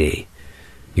into the sea.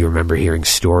 You remember hearing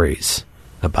stories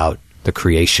about the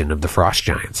creation of the frost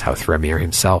giants, how Thrymir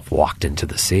himself walked into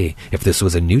the sea. If this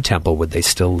was a new temple, would they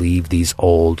still leave these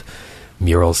old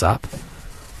murals up?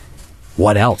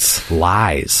 What else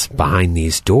lies behind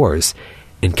these doors,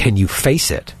 and can you face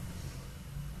it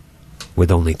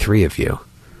with only 3 of you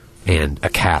and a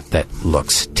cat that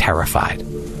looks terrified?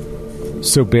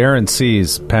 So Baron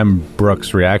sees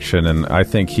Pembroke's reaction, and I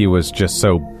think he was just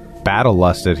so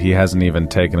battle-lusted he hasn't even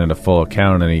taken into full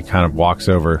account, and he kind of walks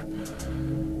over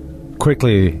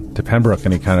quickly to Pembroke,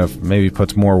 and he kind of maybe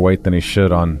puts more weight than he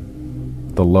should on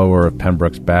the lower of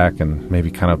Pembroke's back, and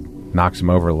maybe kind of knocks him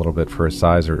over a little bit for his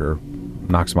size, or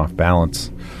knocks him off balance.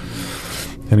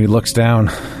 And he looks down,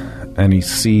 and he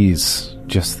sees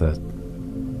just the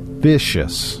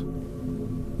vicious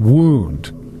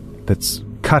wound that's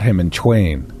cut him in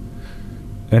twain.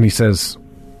 And he says,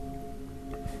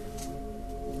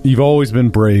 "You've always been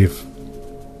brave.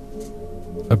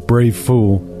 A brave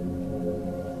fool,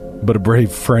 but a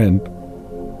brave friend.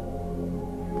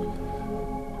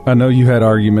 I know you had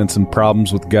arguments and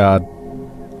problems with God,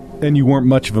 and you weren't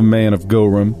much of a man of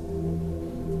Gorum,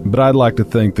 but I'd like to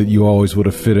think that you always would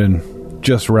have fit in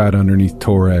just right underneath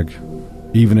Torag,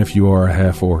 even if you are a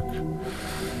half-orc.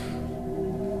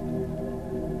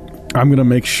 I'm going to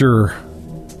make sure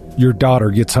your daughter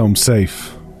gets home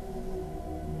safe."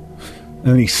 And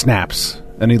then he snaps,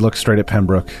 and he looks straight at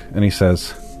Pembroke, and he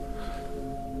says,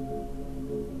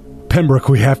 "Pembroke,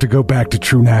 we have to go back to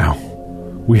True Now.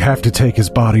 We have to take his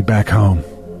body back home.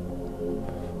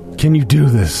 Can you do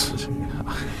this?"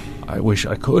 I wish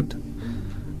I could.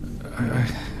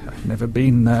 I've never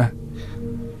been there.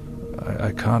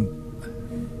 I can't.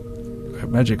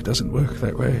 Magic doesn't work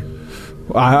that way.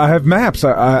 I have maps.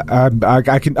 I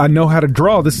know how to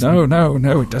draw this. No,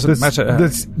 it doesn't matter.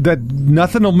 That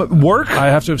nothing will work. I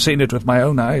have to have seen it with my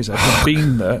own eyes. I've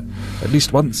been there at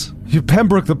least once. You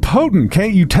Pembroke the Potent.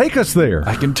 Can't you take us there?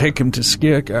 I can take him to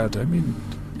Skiergard. I mean,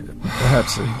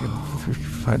 perhaps I can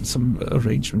find some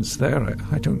arrangements there.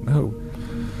 I don't know.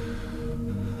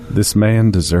 This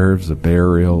man deserves a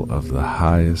burial of the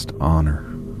highest honor.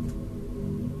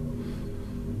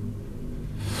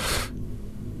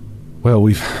 Well,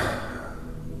 we've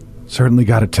certainly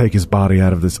got to take his body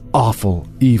out of this awful,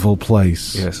 evil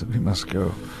place. Yes, we must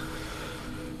go.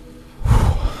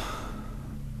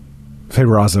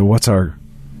 Feyraza, what's our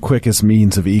quickest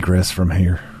means of egress from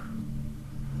here?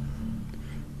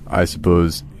 I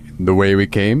suppose the way we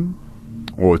came,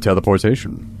 or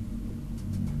teleportation.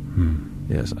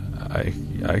 Yes,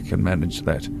 I can manage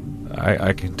that.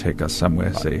 I can take us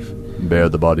somewhere safe. Bear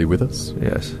the body with us?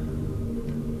 Yes.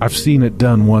 I've seen it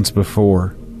done once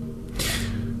before,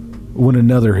 when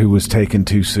another who was taken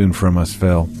too soon from us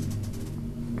fell.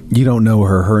 You don't know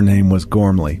her. Her name was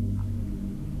Gormley.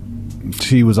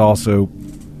 She was also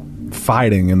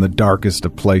fighting in the darkest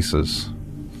of places.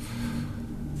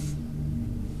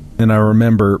 And I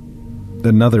remember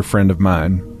another friend of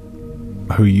mine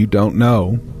who you don't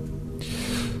know.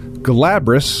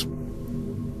 Galabras,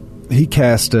 he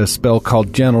cast a spell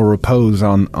called Gentle Repose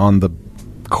on the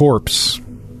corpse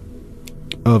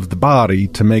of the body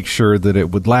to make sure that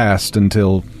it would last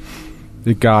until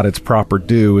it got its proper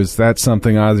due. Is that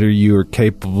something either you are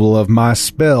capable of? My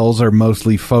spells are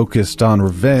mostly focused on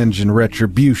revenge and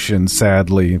retribution,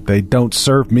 sadly. They don't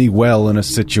serve me well in a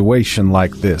situation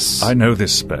like this. I know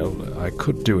this spell. I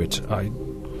could do it. I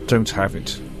don't have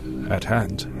it at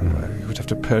hand. I would have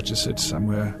to purchase it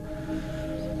somewhere.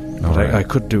 But Right. I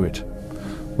could do it.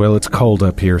 Well, it's cold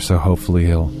up here, so hopefully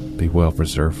he'll be well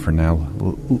preserved for now.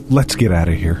 Let's get out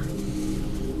of here.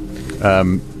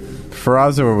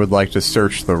 Farazza would like to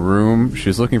search the room.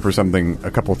 She's looking for something, a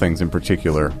couple things in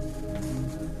particular.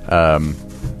 But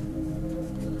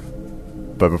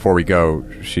before we go,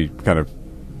 she kind of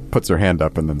puts her hand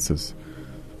up and then says,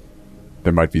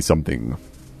 "There might be something.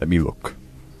 Let me look."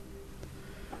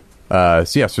 So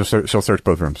yes, she'll search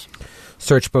both rooms.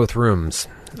 Search both rooms.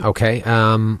 Okay.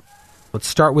 Let's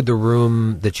start with the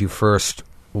room that you first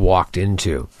walked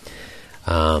into.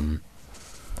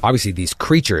 Obviously, these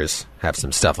creatures have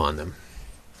some stuff on them.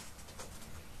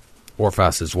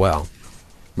 Orphos as well.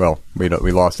 Well, we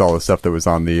lost all the stuff that was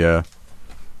on the...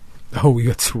 Oh,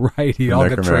 that's right. He all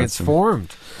got necromancer.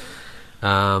 transformed.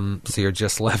 So you're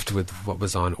just left with what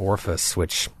was on Orphos,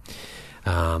 which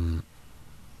I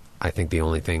think the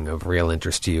only thing of real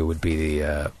interest to you would be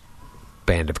the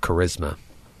Band of Charisma.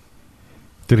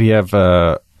 Did he have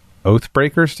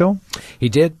Oathbreaker still? He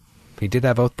did. He did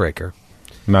have Oathbreaker.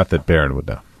 Not that Baron would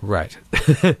know. Right.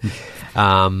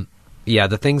 Yeah,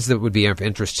 the things that would be of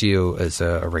interest to you is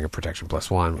a Ring of Protection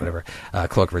 +1, whatever.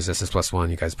 Cloak of Resistance +1.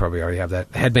 You guys probably already have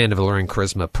that. Headband of Alluring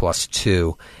Charisma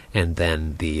 +2. And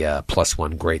then the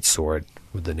 +1 Greatsword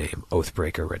with the name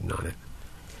Oathbreaker written on it.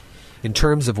 In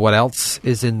terms of what else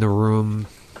is in the room,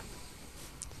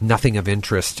 nothing of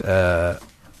interest.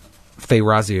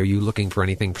 Feyrazi, are you looking for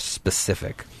anything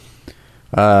specific?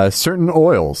 certain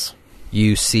oils.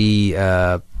 You see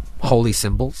holy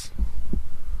symbols,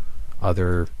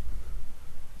 other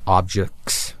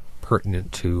objects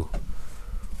pertinent to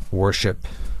worship.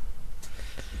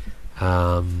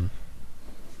 You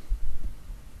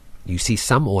see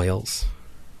some oils.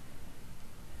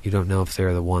 You don't know if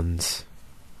they're the ones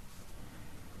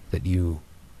that you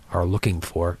are looking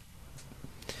for,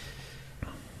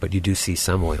 but you do see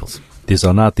some oils. These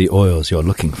are not the oils you're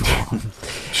looking for.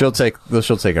 She'll take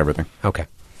everything. Okay.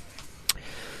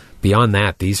 Beyond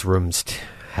that, these rooms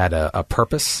had a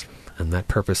purpose, and that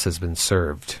purpose has been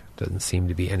served. Doesn't seem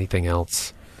to be anything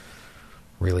else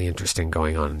really interesting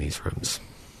going on in these rooms.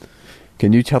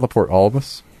 Can you teleport all of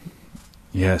us?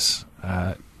 Yes,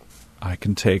 I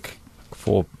can take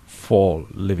four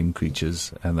living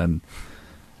creatures, and then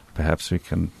perhaps we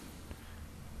can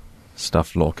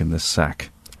stuff Lork in this sack.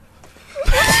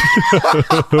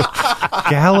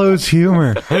 Gallows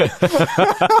humor.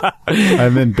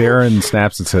 And then Baron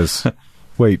snaps and says,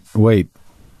 wait,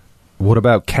 what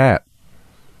about Cat?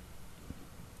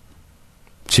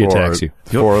 She attacks you.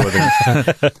 Four living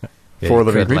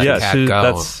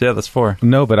creatures. That's four.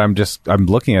 No, but I'm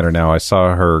looking at her now. I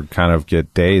saw her kind of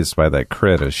get dazed by that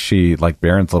crit. Is she, like,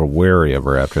 Baron's a little wary of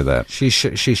her after that? She's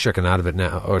shaken out of it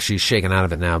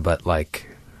now, but, like,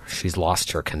 she's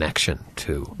lost her connection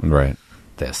to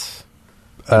this.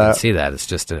 You can see that. It's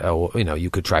just, you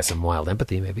could try some wild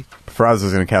empathy, maybe. Faraz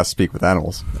is going to cast Speak with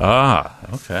Animals. Ah,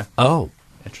 okay. Oh.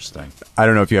 Interesting. I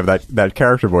don't know if you have that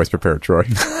character voice prepared, Troy.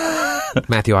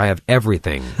 Matthew, I have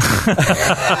everything.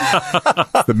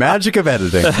 The magic of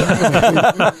editing.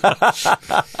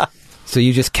 So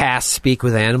you just cast Speak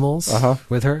with Animals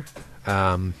with her?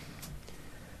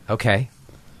 Okay.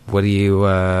 What do you...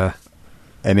 and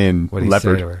in what do you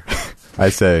Leopard, say to her? I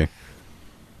say,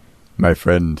 my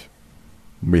friend,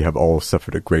 we have all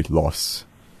suffered a great loss.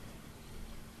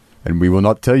 And we will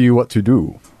not tell you what to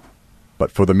do.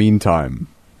 But for the meantime,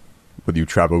 will you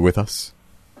travel with us?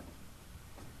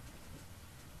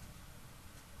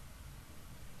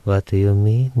 What do you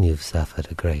mean you've suffered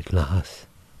a great loss?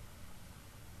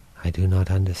 I do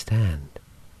not understand.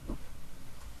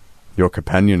 Your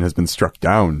companion has been struck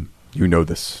down. You know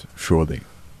this, surely.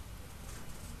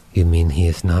 You mean he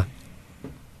is not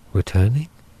returning?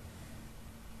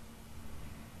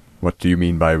 What do you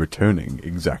mean by returning,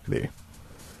 exactly?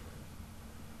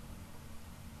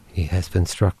 He has been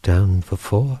struck down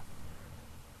before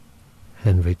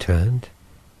and returned.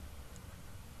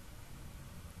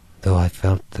 Though I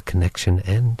felt the connection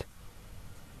end.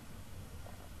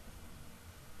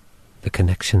 The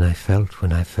connection I felt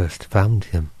when I first found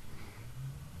him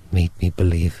made me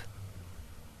believe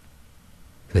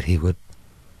that he would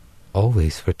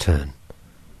always return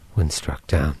when struck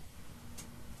down.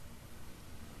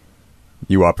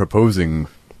 You are proposing,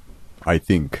 I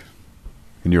think,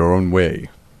 in your own way,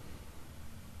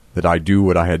 that I do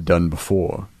what I had done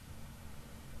before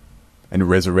and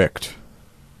resurrect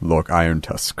Lork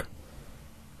Irontusk.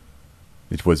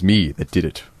 It was me that did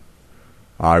it.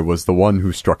 I was the one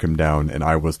who struck him down, and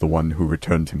I was the one who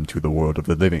returned him to the world of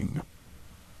the living.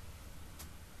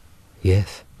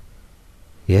 Yes.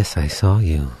 Yes, I saw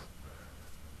you.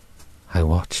 I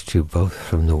watched you both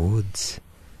from the woods.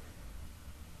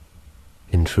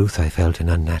 In truth, I felt an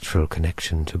unnatural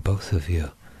connection to both of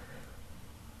you.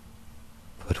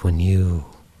 But when you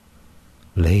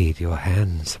laid your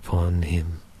hands upon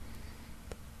him,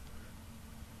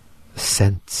 the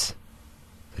sense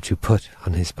that you put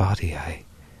on his body, I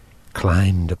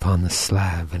climbed upon the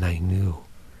slab and I knew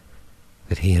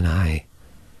that he and I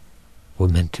were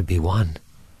meant to be one.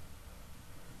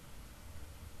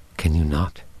 Can you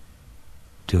not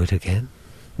do it again?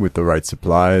 With the right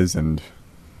supplies and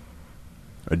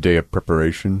a day of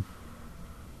preparation?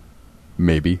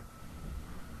 Maybe.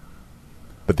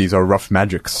 But these are rough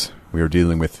magics we are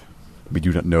dealing with. We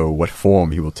do not know what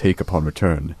form he will take upon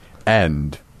return.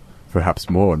 And, perhaps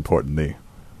more importantly,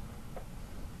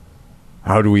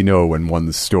 how do we know when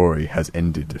one's story has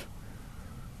ended?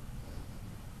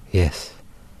 Yes,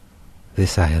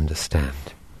 this I understand.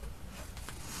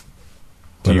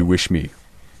 Do you wish me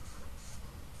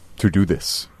to do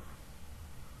this?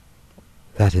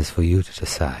 That is for you to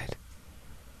decide.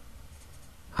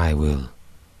 I will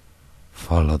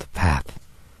follow the path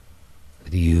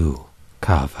that you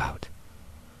carve out.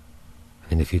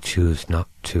 And if you choose not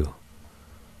to,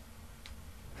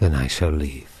 then I shall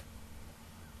leave.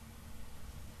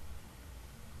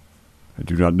 I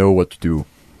do not know what to do.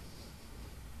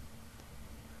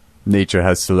 Nature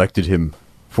has selected him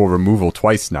for removal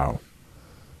twice now.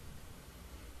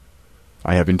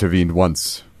 I have intervened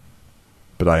once,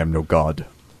 but I am no god.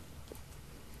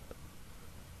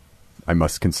 I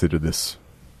must consider this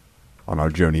on our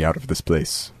journey out of this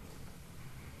place.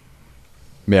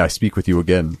 May I speak with you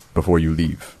again before you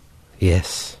leave?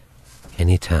 Yes,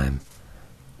 any time.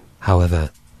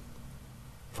 However,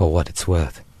 for what it's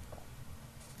worth,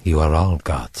 you are all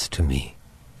gods to me.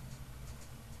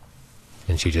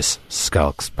 And she just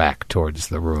skulks back towards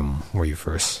the room where you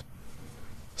first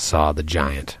saw the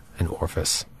giant and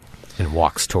Orphus, and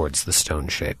walks towards the stone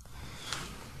shape.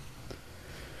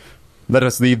 Let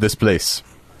us leave this place.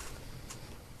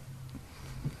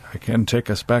 I can take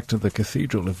us back to the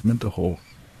Cathedral of Minterhall.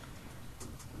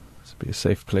 This would be a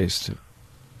safe place to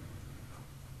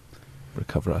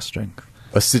recover our strength.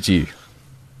 A city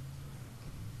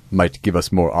might give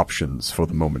us more options for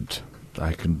the moment.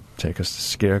 I can take us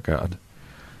to Skaregard.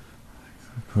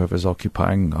 Whoever's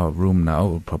occupying our room now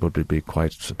will probably be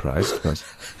quite surprised, but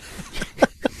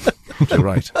you're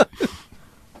right.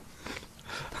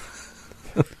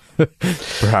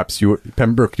 Perhaps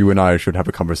Pembroke, you and I should have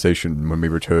a conversation when we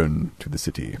return to the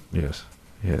city. Yes.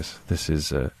 This is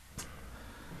there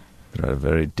are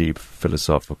very deep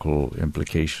philosophical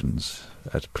implications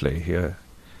at play here.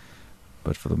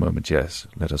 But for the moment, yes,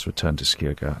 let us return to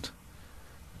Skaregard.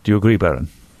 Do you agree, Baron?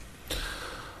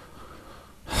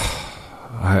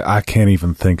 I can't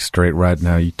even think straight right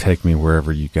now. You take me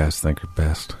wherever you guys think are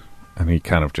best. And he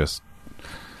kind of just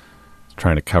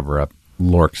trying to cover up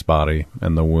Lork's body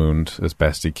and the wound as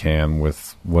best he can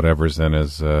with whatever's in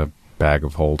his bag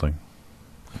of holding.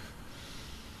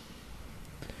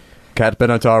 Cat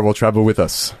Benatar will travel with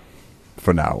us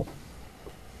for now.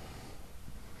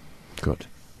 Good.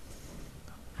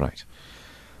 Right.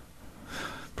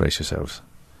 Brace yourselves.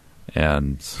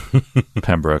 And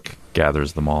Pembroke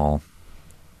gathers them all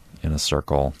in a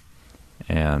circle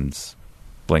and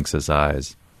blinks his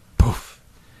eyes. Poof!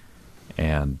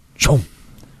 And choom!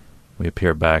 We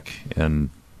appear back in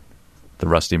the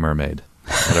Rusty Mermaid,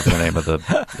 whatever the name of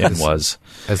the inn was.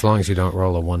 As long as you don't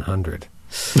roll a 100.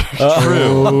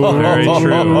 True. Very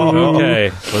true.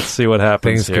 Okay, let's see what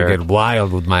happens Things here. could get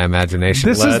wild with my imagination.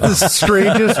 This is the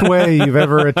strangest way you've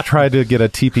ever tried to get a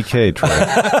TPK, Troy.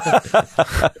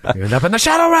 You end up in the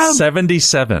shadow realm.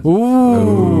 77.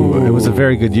 Ooh, it was a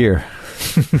very good year.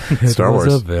 Star Wars.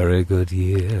 It was a very good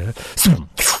year.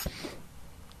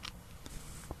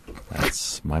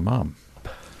 That's my mom.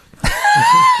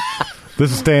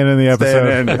 This is staying in the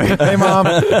episode. Hey, Mom.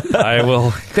 I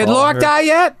will. Did Lork die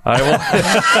yet? I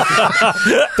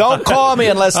will. Don't call me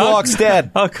unless Lork's dead.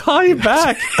 I'll call you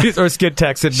back. Or skid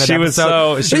texted She was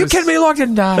so. Are you kidding me? Lork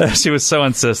didn't die. She was so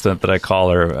insistent that I call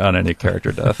her on any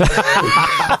character death.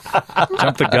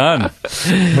 Jump the gun.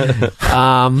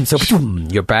 So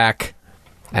you're back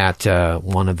at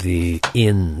one of the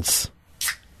inns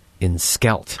in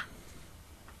Skelt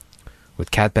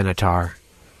with Cat Benatar,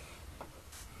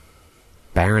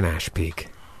 Baron Ashpeak,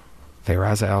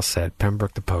 Feyraza Elsed,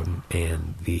 Pembroke the Potent,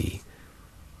 and the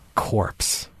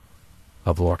corpse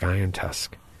of Lork Irontusk.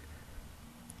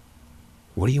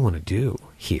 What do you want to do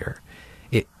here?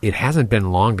 It hasn't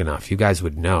been long enough. You guys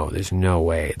would know. There's no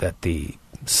way that the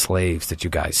slaves that you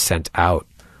guys sent out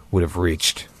would have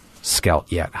reached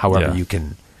Skelt yet. However,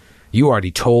 you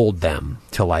already told them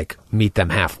to like meet them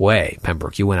halfway.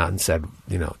 Pembroke, you went out and said,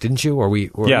 didn't you? Or we?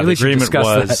 The agreement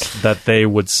was that they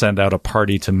would send out a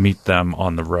party to meet them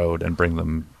on the road and bring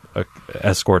them,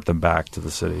 escort them back to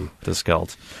the city, to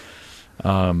Skelt.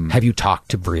 Have you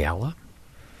talked to Briella?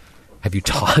 Have you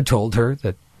told her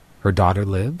that her daughter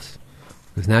lives?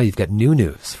 Because now you've got new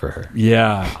news for her.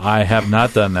 Yeah, I have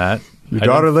not done that. Your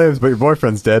daughter lives, but your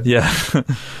boyfriend's dead. Yeah.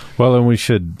 Well, then we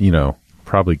should,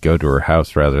 probably go to her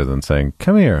house rather than saying,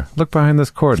 come here, look behind this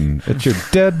cordon. It's your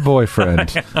dead boyfriend.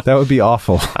 That would be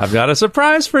awful. I've got a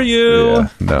surprise for you. Yeah,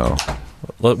 no.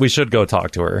 We should go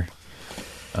talk to her.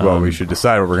 Well, we should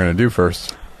decide what we're going to do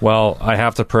first. Well, I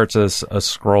have to purchase a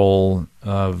scroll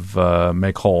of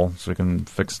Make Whole so we can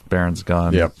fix Baron's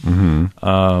gun. Yep.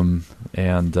 Mm-hmm.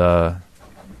 And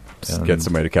get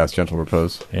somebody to cast Gentle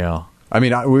Repose. Yeah. I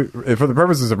mean, for the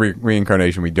purposes of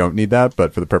reincarnation, we don't need that,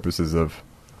 but for the purposes of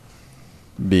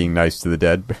being nice to the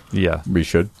dead, we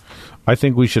should. I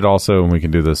think we should also, and we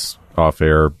can do this off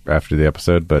air after the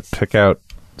episode, but pick out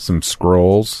some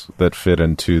scrolls that fit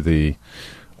into the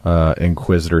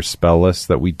Inquisitor spell list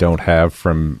that we don't have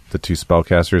from the two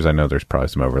spellcasters. I know there's probably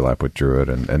some overlap with Druid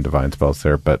and Divine spells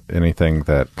there, but anything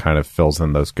that kind of fills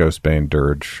in those Ghostbane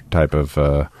Dirge type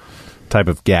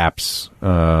of gaps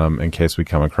in case we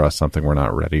come across something we're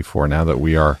not ready for now that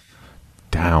we are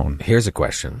down. Here's a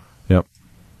question. Yep.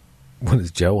 What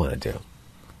does Joe want to do?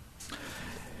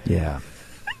 Yeah.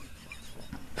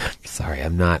 Sorry,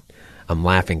 I'm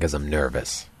laughing because I'm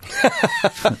nervous.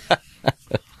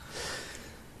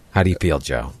 How do you feel,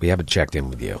 Joe? We haven't checked in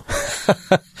with you.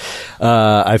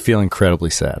 I feel incredibly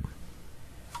sad.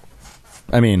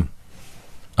 I mean,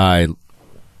 I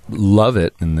love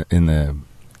it in the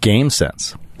game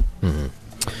sense.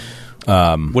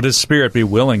 Mm-hmm. Would his spirit be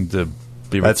willing to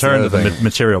be returned to the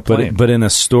material plane? But in a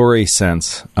story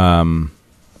sense, I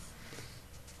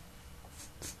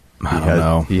don't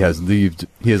know. He has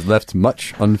left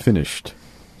much unfinished.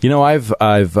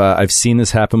 I've seen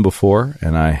this happen before,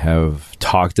 and I have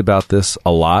talked about this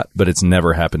a lot, but it's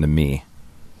never happened to me.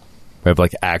 I've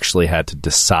actually had to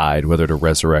decide whether to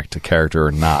resurrect a character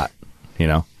or not.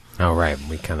 Oh, right.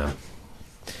 We kind of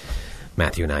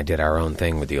Matthew and I did our own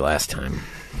thing with you last time.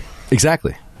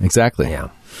 Exactly. Yeah.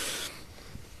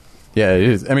 Yeah, it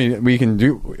is. I mean, we can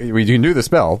do the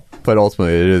spell, but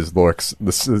ultimately it is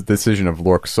the decision of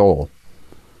Lork's soul.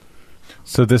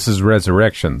 So this is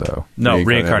resurrection, though. No,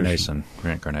 reincarnation.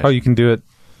 Oh, you can do it.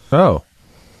 Oh,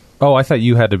 I thought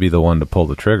you had to be the one to pull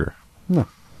the trigger. No.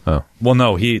 Oh. Well,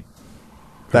 no, that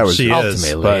was she ultimately,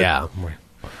 is, but, yeah.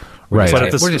 Right. But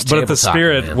if the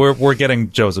spirit, we're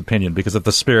getting Joe's opinion, because if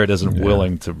the spirit isn't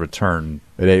willing to return,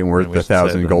 it ain't worth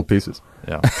 1,000 gold pieces.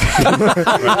 Yeah.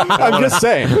 I'm just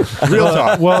saying. Real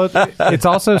talk. Well, it's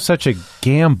also such a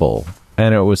gamble,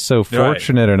 and it was so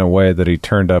fortunate in a way that he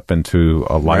turned up into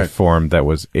a life form that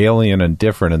was alien and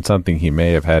different, and something he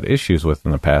may have had issues with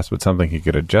in the past, but something he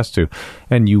could adjust to.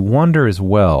 And you wonder as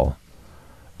well,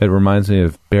 it reminds me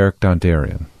of Beric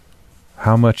Dondarrion.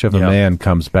 How much of a man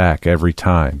comes back every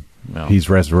time he's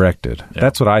resurrected? Yeah.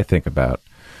 That's what I think about.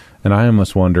 And I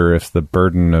almost wonder if the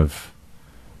burden of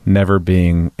never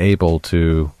being able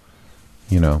to,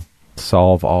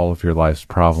 solve all of your life's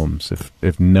problems,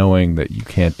 if knowing that you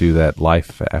can't do that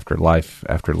life after life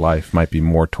after life might be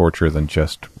more torture than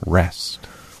just rest.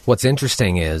 What's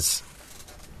interesting is,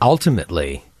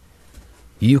 ultimately,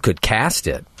 you could cast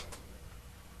it,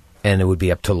 and it would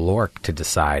be up to Lork to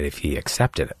decide if he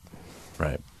accepted it.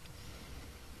 Right.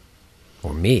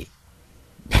 Or me.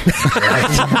 Or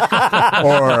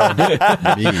me.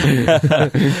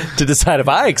 To decide if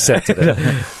I accepted it.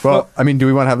 Well, I mean, do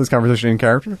we want to have this conversation in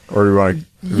character? Or do we want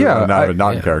to have it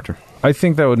not in character? I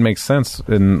think that would make sense,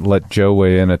 and let Joe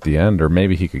weigh in at the end, or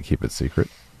maybe he could keep it secret.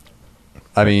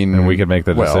 I mean... And we could make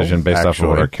the decision based off of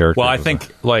what our character Well, I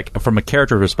think, from a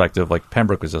character perspective,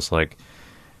 Pembroke was just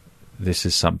this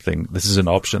is an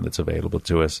option that's available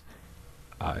to us.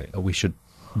 We should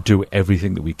do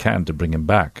everything that we can to bring him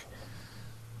back,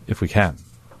 if we can.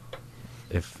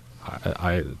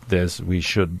 We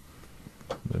should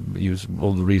use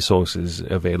all the resources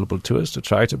available to us to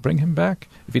try to bring him back.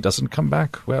 If he doesn't come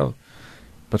back, well,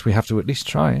 but we have to at least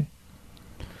try.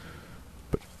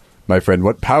 My friend,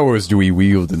 what powers do we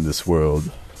wield in this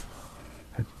world?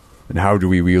 And how do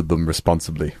we wield them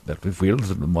responsibly? That we've wielded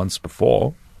them once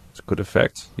before. It's good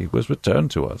effect. He was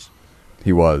returned to us.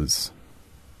 He was.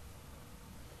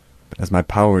 But as my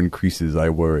power increases, I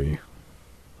worry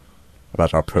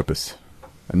about our purpose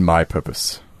and my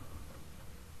purpose.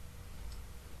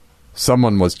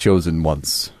 Someone was chosen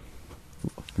once.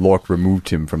 Lork removed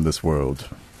him from this world.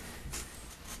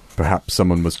 Perhaps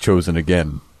someone was chosen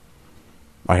again.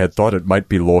 I had thought it might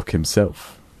be Lork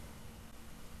himself.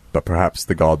 But perhaps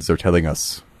the gods are telling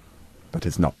us that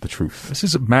is not the truth. This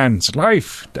is a man's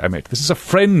life, damn it. This is a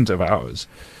friend of ours.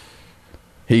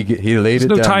 He laid There's it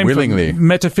no down time willingly. for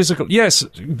metaphysical. Yes,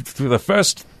 for the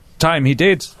first time he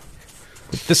did.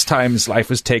 But this time his life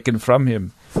was taken from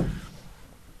him.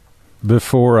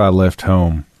 Before I left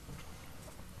home,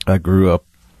 I grew up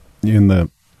in the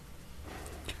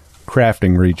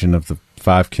crafting region of the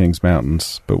Five Kings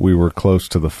Mountains, but we were close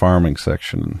to the farming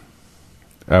section.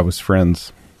 I was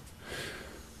friends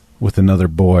with another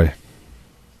boy.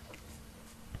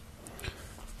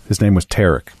 His name was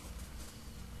Tarek,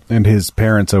 and his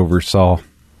parents oversaw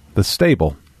the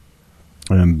stable,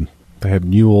 and they had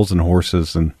mules and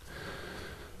horses, and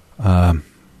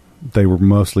they were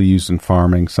mostly used in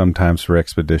farming, sometimes for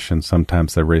expeditions,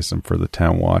 sometimes they raised them for the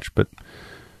town watch, but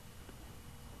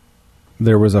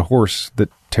there was a horse that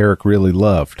Tarek really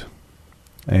loved,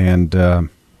 and the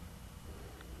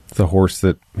horse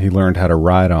that he learned how to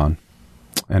ride on,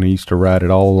 and he used to ride it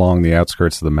all along the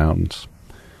outskirts of the mountains.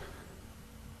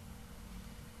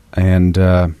 And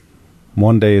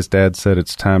one day his dad said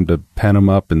it's time to pen him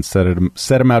up and set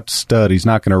him out to stud. He's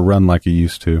not going to run like he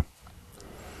used to.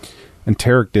 And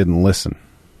Tarek didn't listen.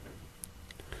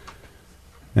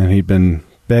 And he'd been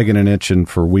begging and itching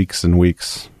for weeks and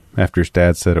weeks after his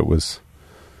dad said it was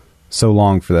so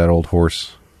long for that old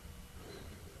horse.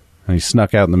 And he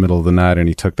snuck out in the middle of the night and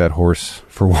he took that horse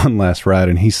for one last ride,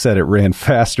 and he said it ran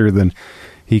faster than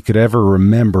he could ever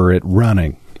remember it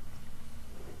running.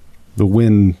 The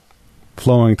wind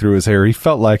flowing through his hair. He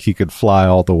felt like he could fly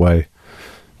all the way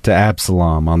to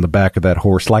Absalom on the back of that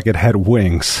horse like it had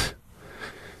wings.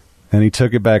 And he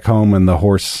took it back home, and the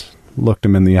horse looked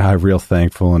him in the eye real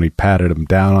thankful, and he patted him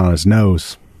down on his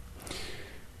nose.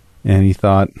 And he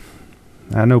thought,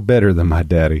 I know better than my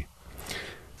daddy.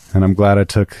 And I'm glad I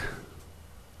took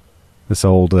this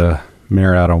old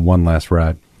mare out on one last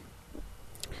ride.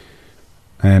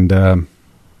 And a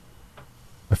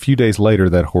few days later,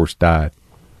 that horse died.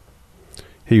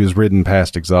 He was ridden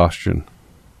past exhaustion.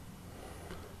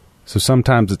 So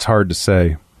sometimes it's hard to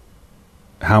say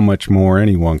how much more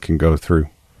anyone can go through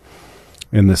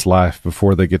in this life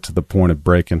before they get to the point of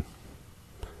breaking.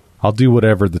 I'll do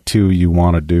whatever the two of you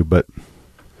want to do, but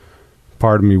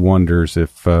part of me wonders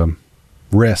if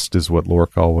rest is what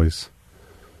Lork always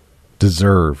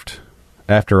deserved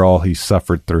after all he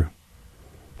suffered through.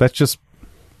 That's just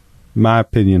my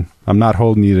opinion. I'm not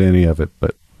holding you to any of it,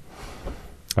 but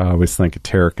I always think of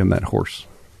Tarek and that horse.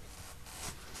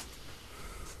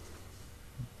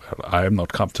 Well, I am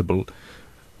not comfortable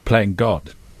playing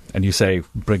God. And you say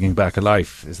bringing back a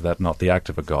life, is that not the act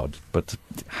of a god? But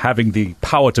having the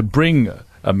power to bring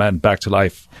a man back to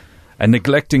life and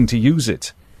neglecting to use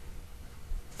it,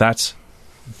 that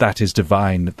is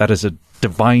divine. That is a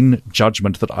divine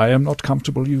judgment that I am not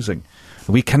comfortable using.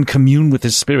 We can commune with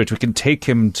his spirit. We can take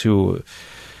him to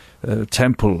a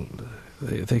temple.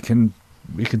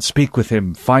 We can speak with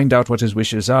him, find out what his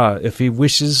wishes are. If he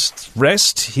wishes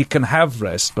rest, he can have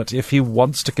rest. But if he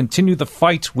wants to continue the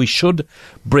fight, we should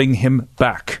bring him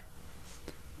back.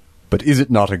 But is it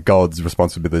not a god's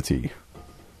responsibility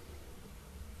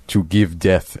to give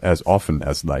death as often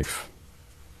as life?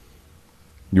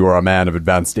 You are a man of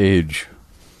advanced age.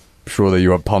 Surely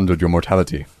you have pondered your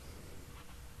mortality.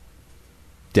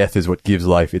 Death is what gives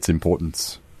life its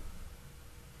importance.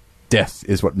 Death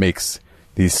is what makes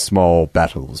these small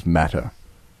battles matter.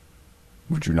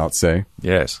 Would you not say?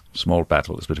 Yes, small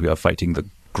battles, but we are fighting the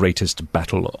greatest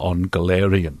battle on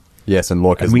Galarian. Yes, and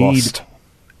Lork is lost.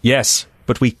 Yes,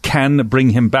 but we can bring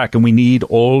him back, and we need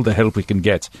all the help we can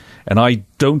get. And I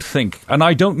don't think, and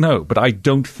I don't know, but I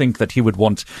don't think that he would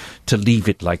want to leave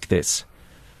it like this.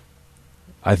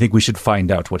 I think we should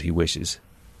find out what he wishes.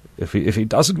 If he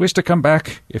doesn't wish to come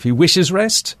back, if he wishes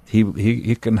rest,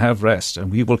 he can have rest,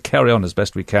 and we will carry on as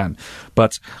best we can.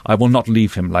 But I will not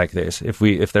leave him like this if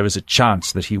there is a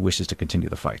chance that he wishes to continue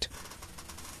the fight.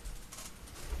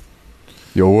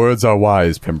 Your words are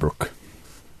wise, Pembroke.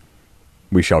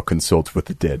 We shall consult with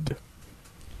the dead.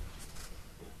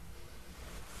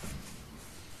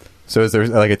 So is there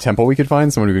like a temple we could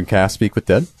find? Someone who can cast Speak with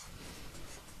Dead?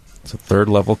 It's a 3rd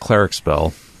level cleric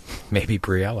spell. Maybe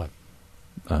Briella.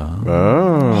 Oh.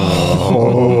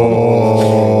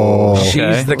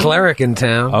 She's the cleric in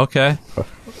town. Okay.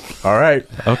 All right.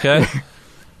 Okay.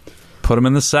 Put him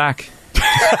in the sack.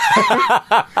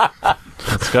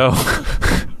 Let's go.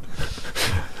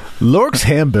 Lork's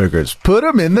hamburgers. Put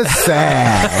them in the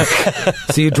sack.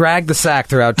 So you drag the sack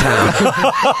throughout town,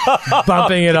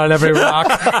 bumping it on every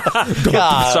rock.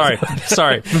 Sorry.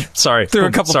 Through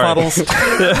a couple puddles.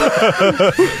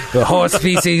 The horse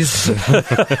feces.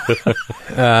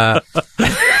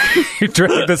 You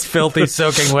drag this filthy,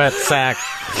 soaking wet sack.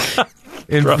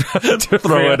 Throw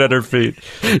it at her feet.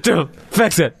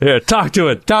 Fix it. Here, talk to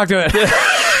it. Talk to it.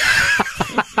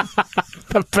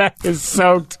 The back is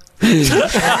soaked.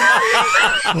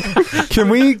 Can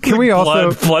we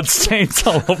also blood stains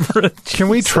all over it? Can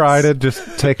we try to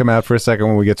just take him out for a second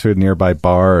when we get to a nearby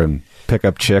bar and pick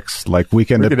up chicks like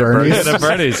Weekend at Bernie's? At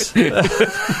Bernie's.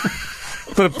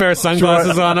 Put a pair of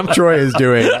sunglasses on him. Troy is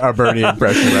doing a Bernie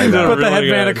impression right now. Put the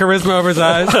headband of charisma over his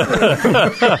eyes.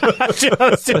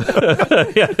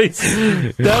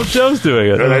 Now Joe's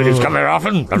doing it. Ladies come here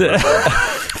often.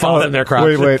 Fall in their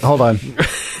crotch. Wait, hold on.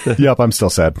 Yep, I'm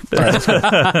still sad. All right, let's go.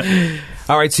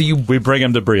 All right, so we bring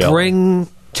him to Briella. Bring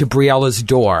to Briella's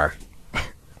door,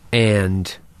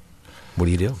 and what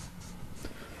do you do?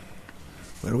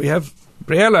 Well, we have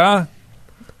Briella.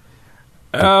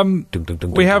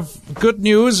 We have good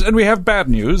news and we have bad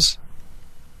news.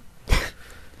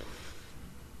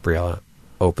 Briella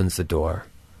opens the door,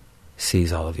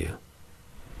 sees all of you,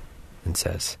 and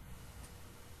says,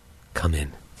 "Come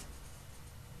in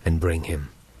and bring him."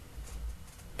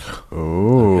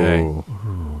 Oh. Okay.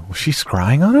 Was she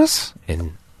scrying on us?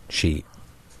 And she,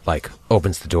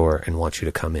 opens the door and wants you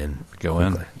to come in. Go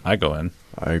in. I go in.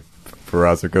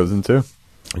 Farazza goes in too.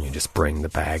 And you just bring the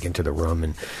bag into the room.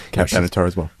 And Captain Atar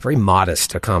as well. Very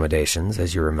modest accommodations,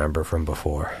 as you remember from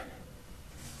before.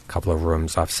 A couple of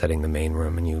rooms offsetting the main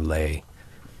room, and you lay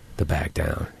the bag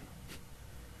down.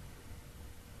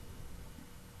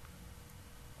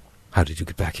 How did you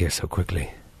get back here so quickly?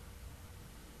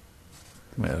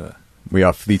 Well, we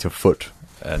are fleet of foot.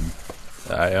 And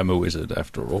I am a wizard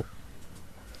after all.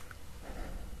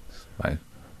 It's my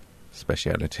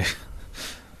speciality.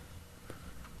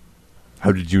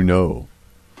 How did you know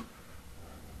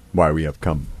why we have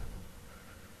come?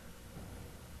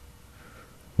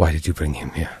 Why did you bring him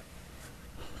here?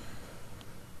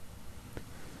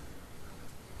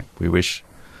 We wish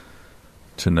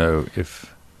to know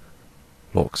if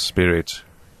Lork's spirit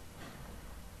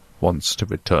wants to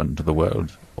return to the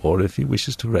world, or if he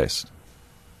wishes to rest.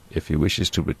 If he wishes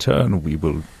to return, we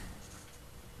will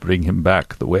bring him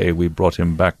back the way we brought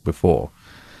him back before.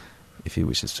 If he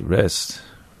wishes to rest,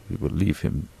 we will leave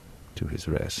him to his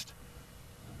rest.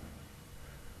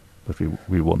 But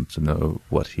we want to know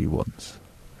what he wants.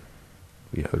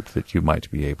 We hope that you might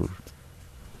be able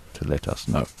to let us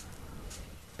know.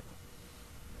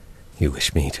 You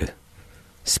wish me to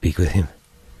speak with him?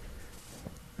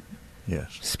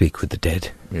 Yes. Speak with the dead?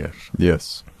 Yes.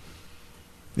 Yes.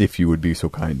 If you would be so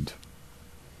kind.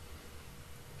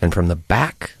 And from the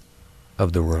back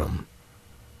of the room,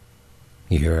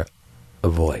 you hear a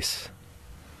voice.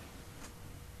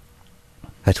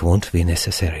 That won't be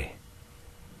necessary.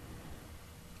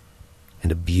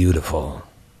 And a beautiful,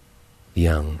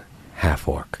 young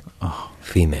half-orc,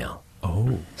 female,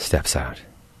 steps out.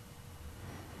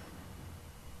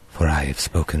 For I have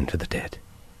spoken to the dead.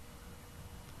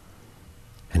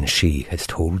 And she has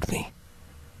told me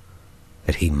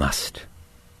that he must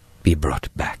be brought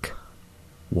back.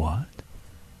 What?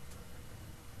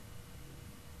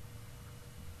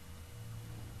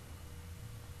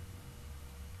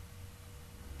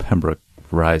 Pembroke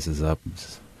rises up and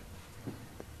says,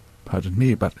 "Pardon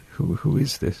me, but who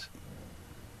is this?"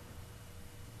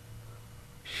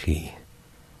 She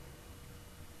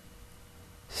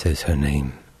says her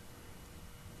name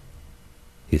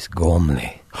is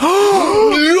Gormley.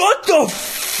 What the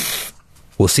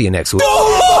We'll see you next week.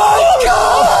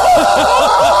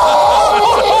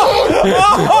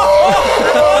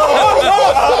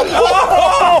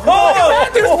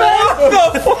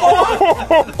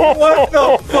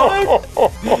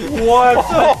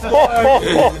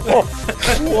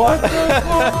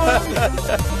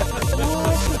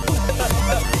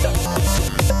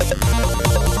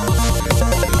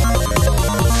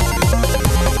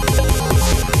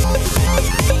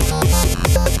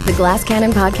 The Glass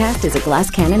Cannon Podcast is a Glass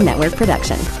Cannon Network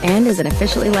production and is an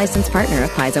officially licensed partner of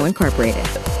Paizo Incorporated.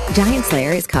 Giant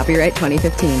Slayer is copyright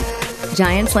 2015.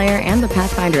 Giant Slayer and the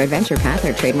Pathfinder Adventure Path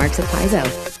are trademarks of Paizo.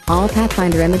 All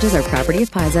Pathfinder images are property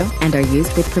of Paizo and are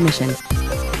used with permission.